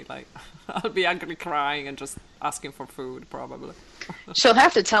face. I'll be like, I'll be ugly crying and just asking for food probably. She'll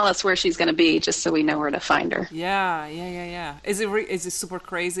have to tell us where she's going to be just so we know where to find her. Yeah. Is it super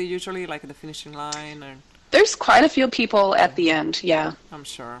crazy usually, like at the finishing line or? There's quite a few people at the end, yeah. I'm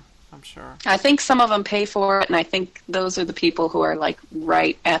sure. I think some of them pay for it, and I think those are the people who are, like,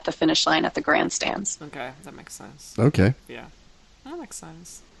 right at the finish line at the grandstands. Okay, that makes sense. Okay. Yeah, that makes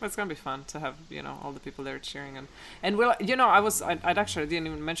sense. But it's going to be fun to have, all the people there cheering. And well, I actually didn't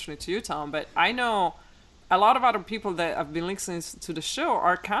even mention it to you, Tom, but I know a lot of other people that have been listening to the show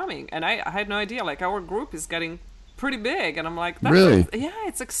are coming, and I had no idea. Like, our group is getting pretty big, and I'm like, really? Yeah,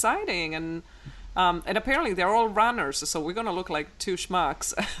 it's exciting, and apparently they're all runners, so we're gonna look like two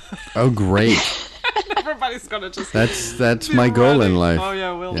schmucks. Oh, great! Everybody's gonna just. That's my goal in life. Oh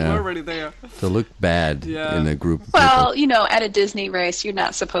yeah, we're already there. To look bad in a group. Of well, people. At a Disney race, you're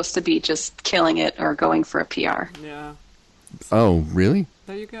not supposed to be just killing it or going for a PR. Yeah. Oh, really?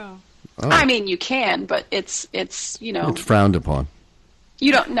 There you go. Oh. I mean, you can, but it's It's frowned upon.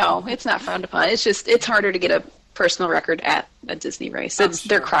 You don't know. It's not frowned upon. It's just it's harder to get a personal record at a Disney race.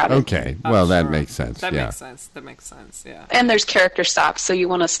 They're crowded. Okay, well, that makes sense. That yeah. makes sense. That makes sense, yeah. And there's character stops, so you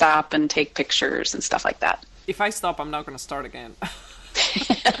want to stop and take pictures and stuff like that. If I stop, I'm not going to start again.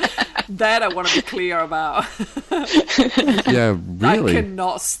 That I want to be clear about. Yeah, really? I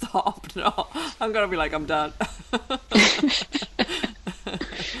cannot stop, no. I'm going to be like, I'm done.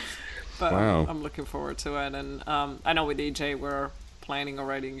 But wow. I'm looking forward to it. And I know with EJ, we're planning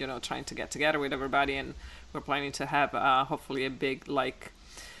already, you know, trying to get together with everybody. And we're planning to have hopefully a big, like,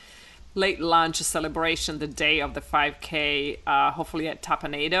 late lunch celebration the day of the 5K, hopefully at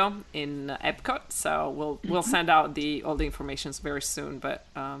Tapanado in Epcot. So we'll send out all the information very soon. But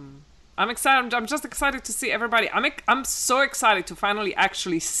I'm excited. I'm just excited to see everybody. I'm so excited to finally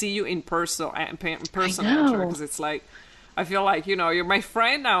actually see you in person, because it's like I feel like, you know, you're my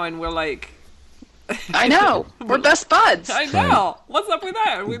friend now, and we're like. I know. We're best buds. I know. Right. What's up with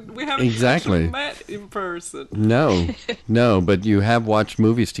that? We haven't exactly met in person. No, but you have watched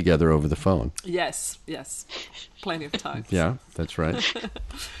movies together over the phone. Yes. Plenty of times. Yeah, that's right.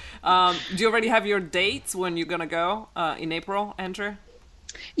 Do you already have your dates when you're going to go in April, Andrea?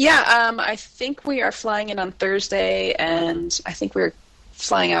 Yeah, I think we are flying in on Thursday, and I think we're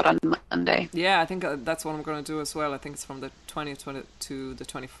flying out on Monday. Yeah, I think that's what I'm going to do as well. I think it's from the 20th to the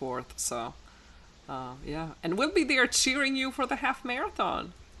 24th, so... yeah, and we'll be there cheering you for the half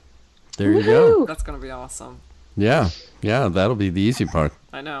marathon. There you go. That's going to be awesome. Yeah, that'll be the easy part.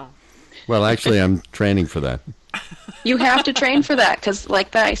 I know. Well, actually, I'm training for that. You have to train for that, because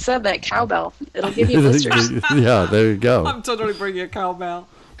like I said, that cowbell, it'll give you blisters. Yeah, there you go. I'm totally bringing a cowbell.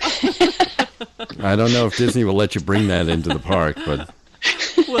 I don't know if Disney will let you bring that into the park, but...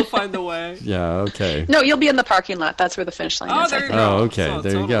 We'll find a way. Yeah, okay. No, you'll be in the parking lot. That's where the finish line is. There you go. Oh, okay. So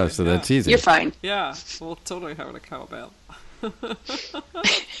there you go. So that's easy. You're fine. Yeah, we'll totally have a cowbell. That's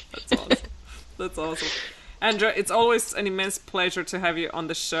awesome. That's awesome. Andrea, it's always an immense pleasure to have you on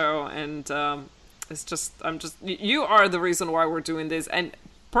the show, and you are the reason why we're doing this, and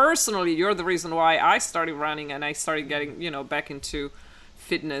personally, you're the reason why I started running and I started getting, you know, back into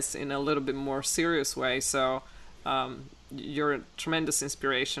fitness in a little bit more serious way. So, you're a tremendous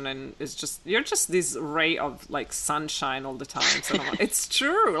inspiration, and you're just this ray of like sunshine all the time. So it's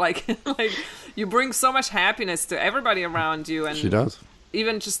true. Like you bring so much happiness to everybody around you, and she does.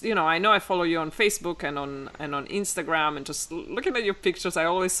 Even just, you know, I know I follow you on Facebook and on Instagram, and just looking at your pictures, I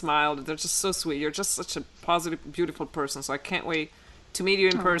always smile. They're just so sweet. You're just such a positive, beautiful person. So I can't wait to meet you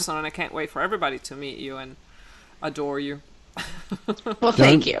in person, and I can't wait for everybody to meet you and adore you. Well,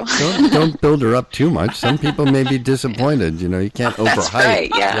 thank you. Don't build her up too much. Some people may be disappointed. You know, you can't overhype. That's right,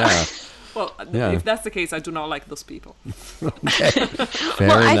 yeah. Well, if that's the case, I do not like those people. Okay. Fair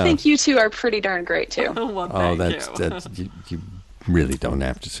enough. I think you two are pretty darn great too. Well, that's you really don't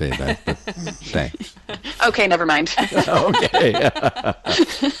have to say that, but thanks. Okay, never mind. Okay.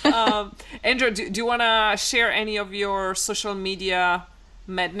 Andrea, do you want to share any of your social media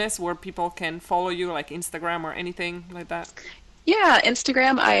madness where people can follow you, like Instagram or anything like that? Yeah,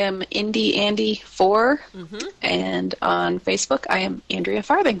 Instagram, I am IndieAndy4, and on Facebook, I am Andrea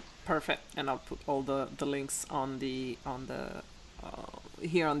Farthing. Perfect, and I'll put all the links on the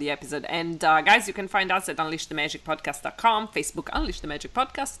here on the episode. And guys, you can find us at unleashthemagicpodcast.com, Facebook Unleash the Magic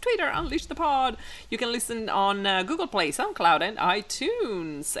Podcast, Twitter Unleash the Pod. You can listen on Google Play, SoundCloud, and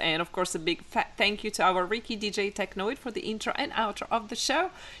iTunes. And of course, a big fat thank you to our Ricky DJ Technoid for the intro and outro of the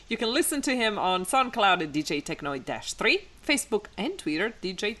show. You can listen to him on SoundCloud at DJ Technoid-3, Facebook and Twitter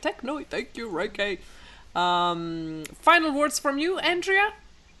DJ Technoid. Thank you, Ricky. Final words from you, Andrea?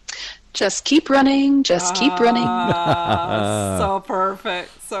 Just keep running. Just keep running. So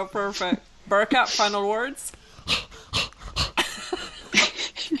perfect. So perfect. Burka, final words?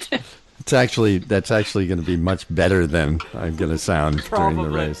 That's actually going to be much better than I'm going to sound during the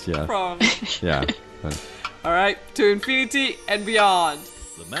race. Yeah. Probably. Yeah. All right. To infinity and beyond.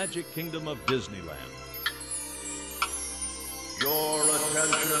 The Magic Kingdom of Disneyland. Your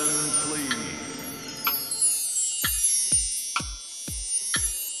attention, please.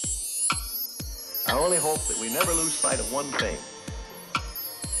 I only hope that we never lose sight of one thing.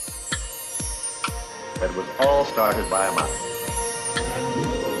 That was all started by a mouse.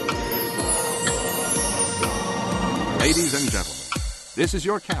 Ladies and gentlemen, this is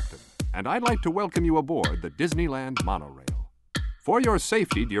your captain, and I'd like to welcome you aboard the Disneyland monorail. For your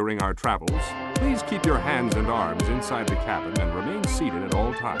safety during our travels, please keep your hands and arms inside the cabin and remain seated at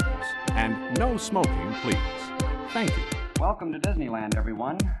all times. And no smoking, please. Thank you. Welcome to Disneyland,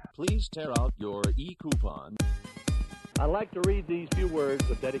 everyone. Please tear out your e-coupon. I'd like to read these few words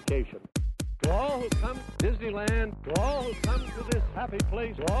of dedication. To all who come to Disneyland, to all who come to this happy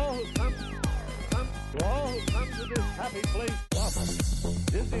place, to all who come To all who come to this happy place, welcome.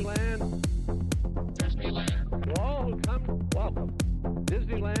 Disneyland. Disneyland. To all who come, welcome.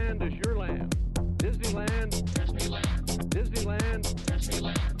 Disneyland is your land. Disneyland. Disneyland. Disneyland.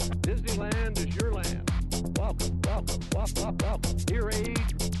 Disneyland. Disneyland is your land. Welcome, welcome, welcome. Here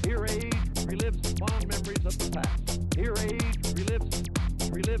age relives fond memories of the past. Here age relives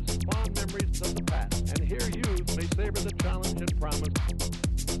fond memories of the past. And here youth may savor the challenge and promise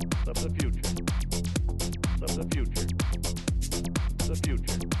of the future. Of the future. The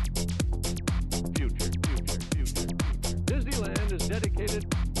future. Future. Disneyland is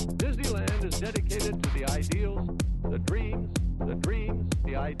dedicated to the ideals, the dreams,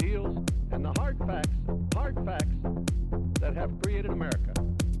 the ideals, and the hard facts that have created America,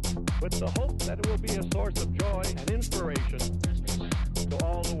 with the hope that it will be a source of joy and inspiration to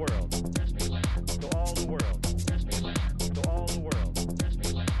all the world. To all the world. To all the world.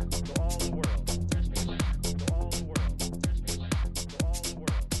 To all the world. To all the world. To all the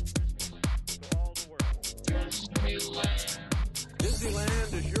world. To all the world.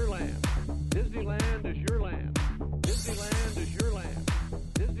 Disneyland is your land. Disneyland is your land. Disneyland is your land.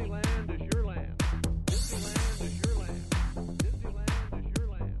 Disneyland is your land. Disneyland is your land. Disneyland is your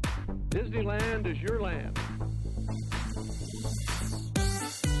land. Disneyland is your land.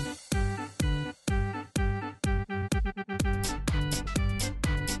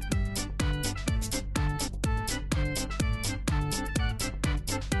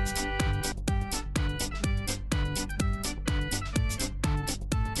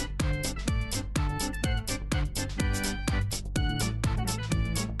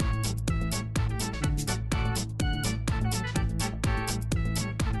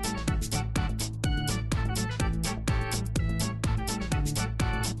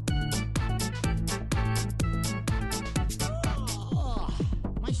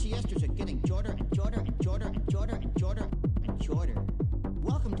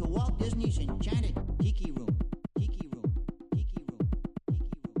 Welcome to Walt Disney's Enchanted Tiki Room. Tiki Room. Tiki Room. Tiki Room.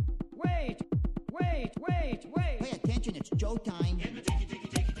 Wait! Pay attention, it's Joe time. In the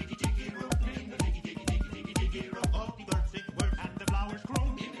tiki room. In the tiki room. All the birds sing words and the flowers grow.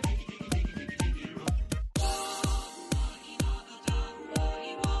 In the tiki room.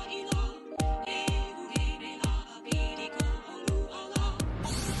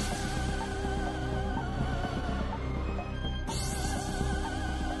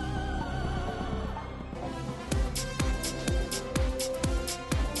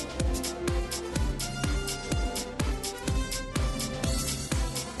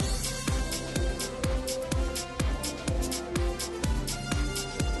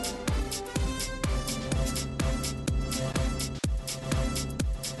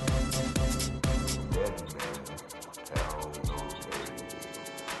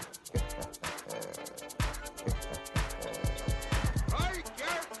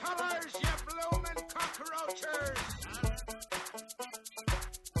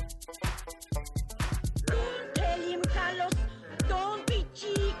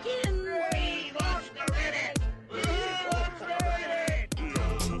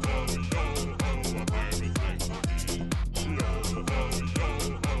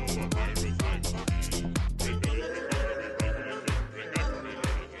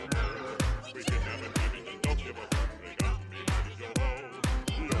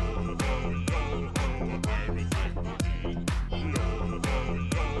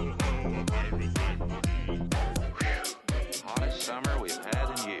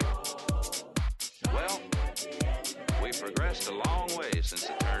 progressed a long way since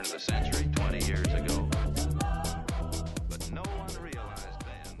the turn of the century 20 years ago.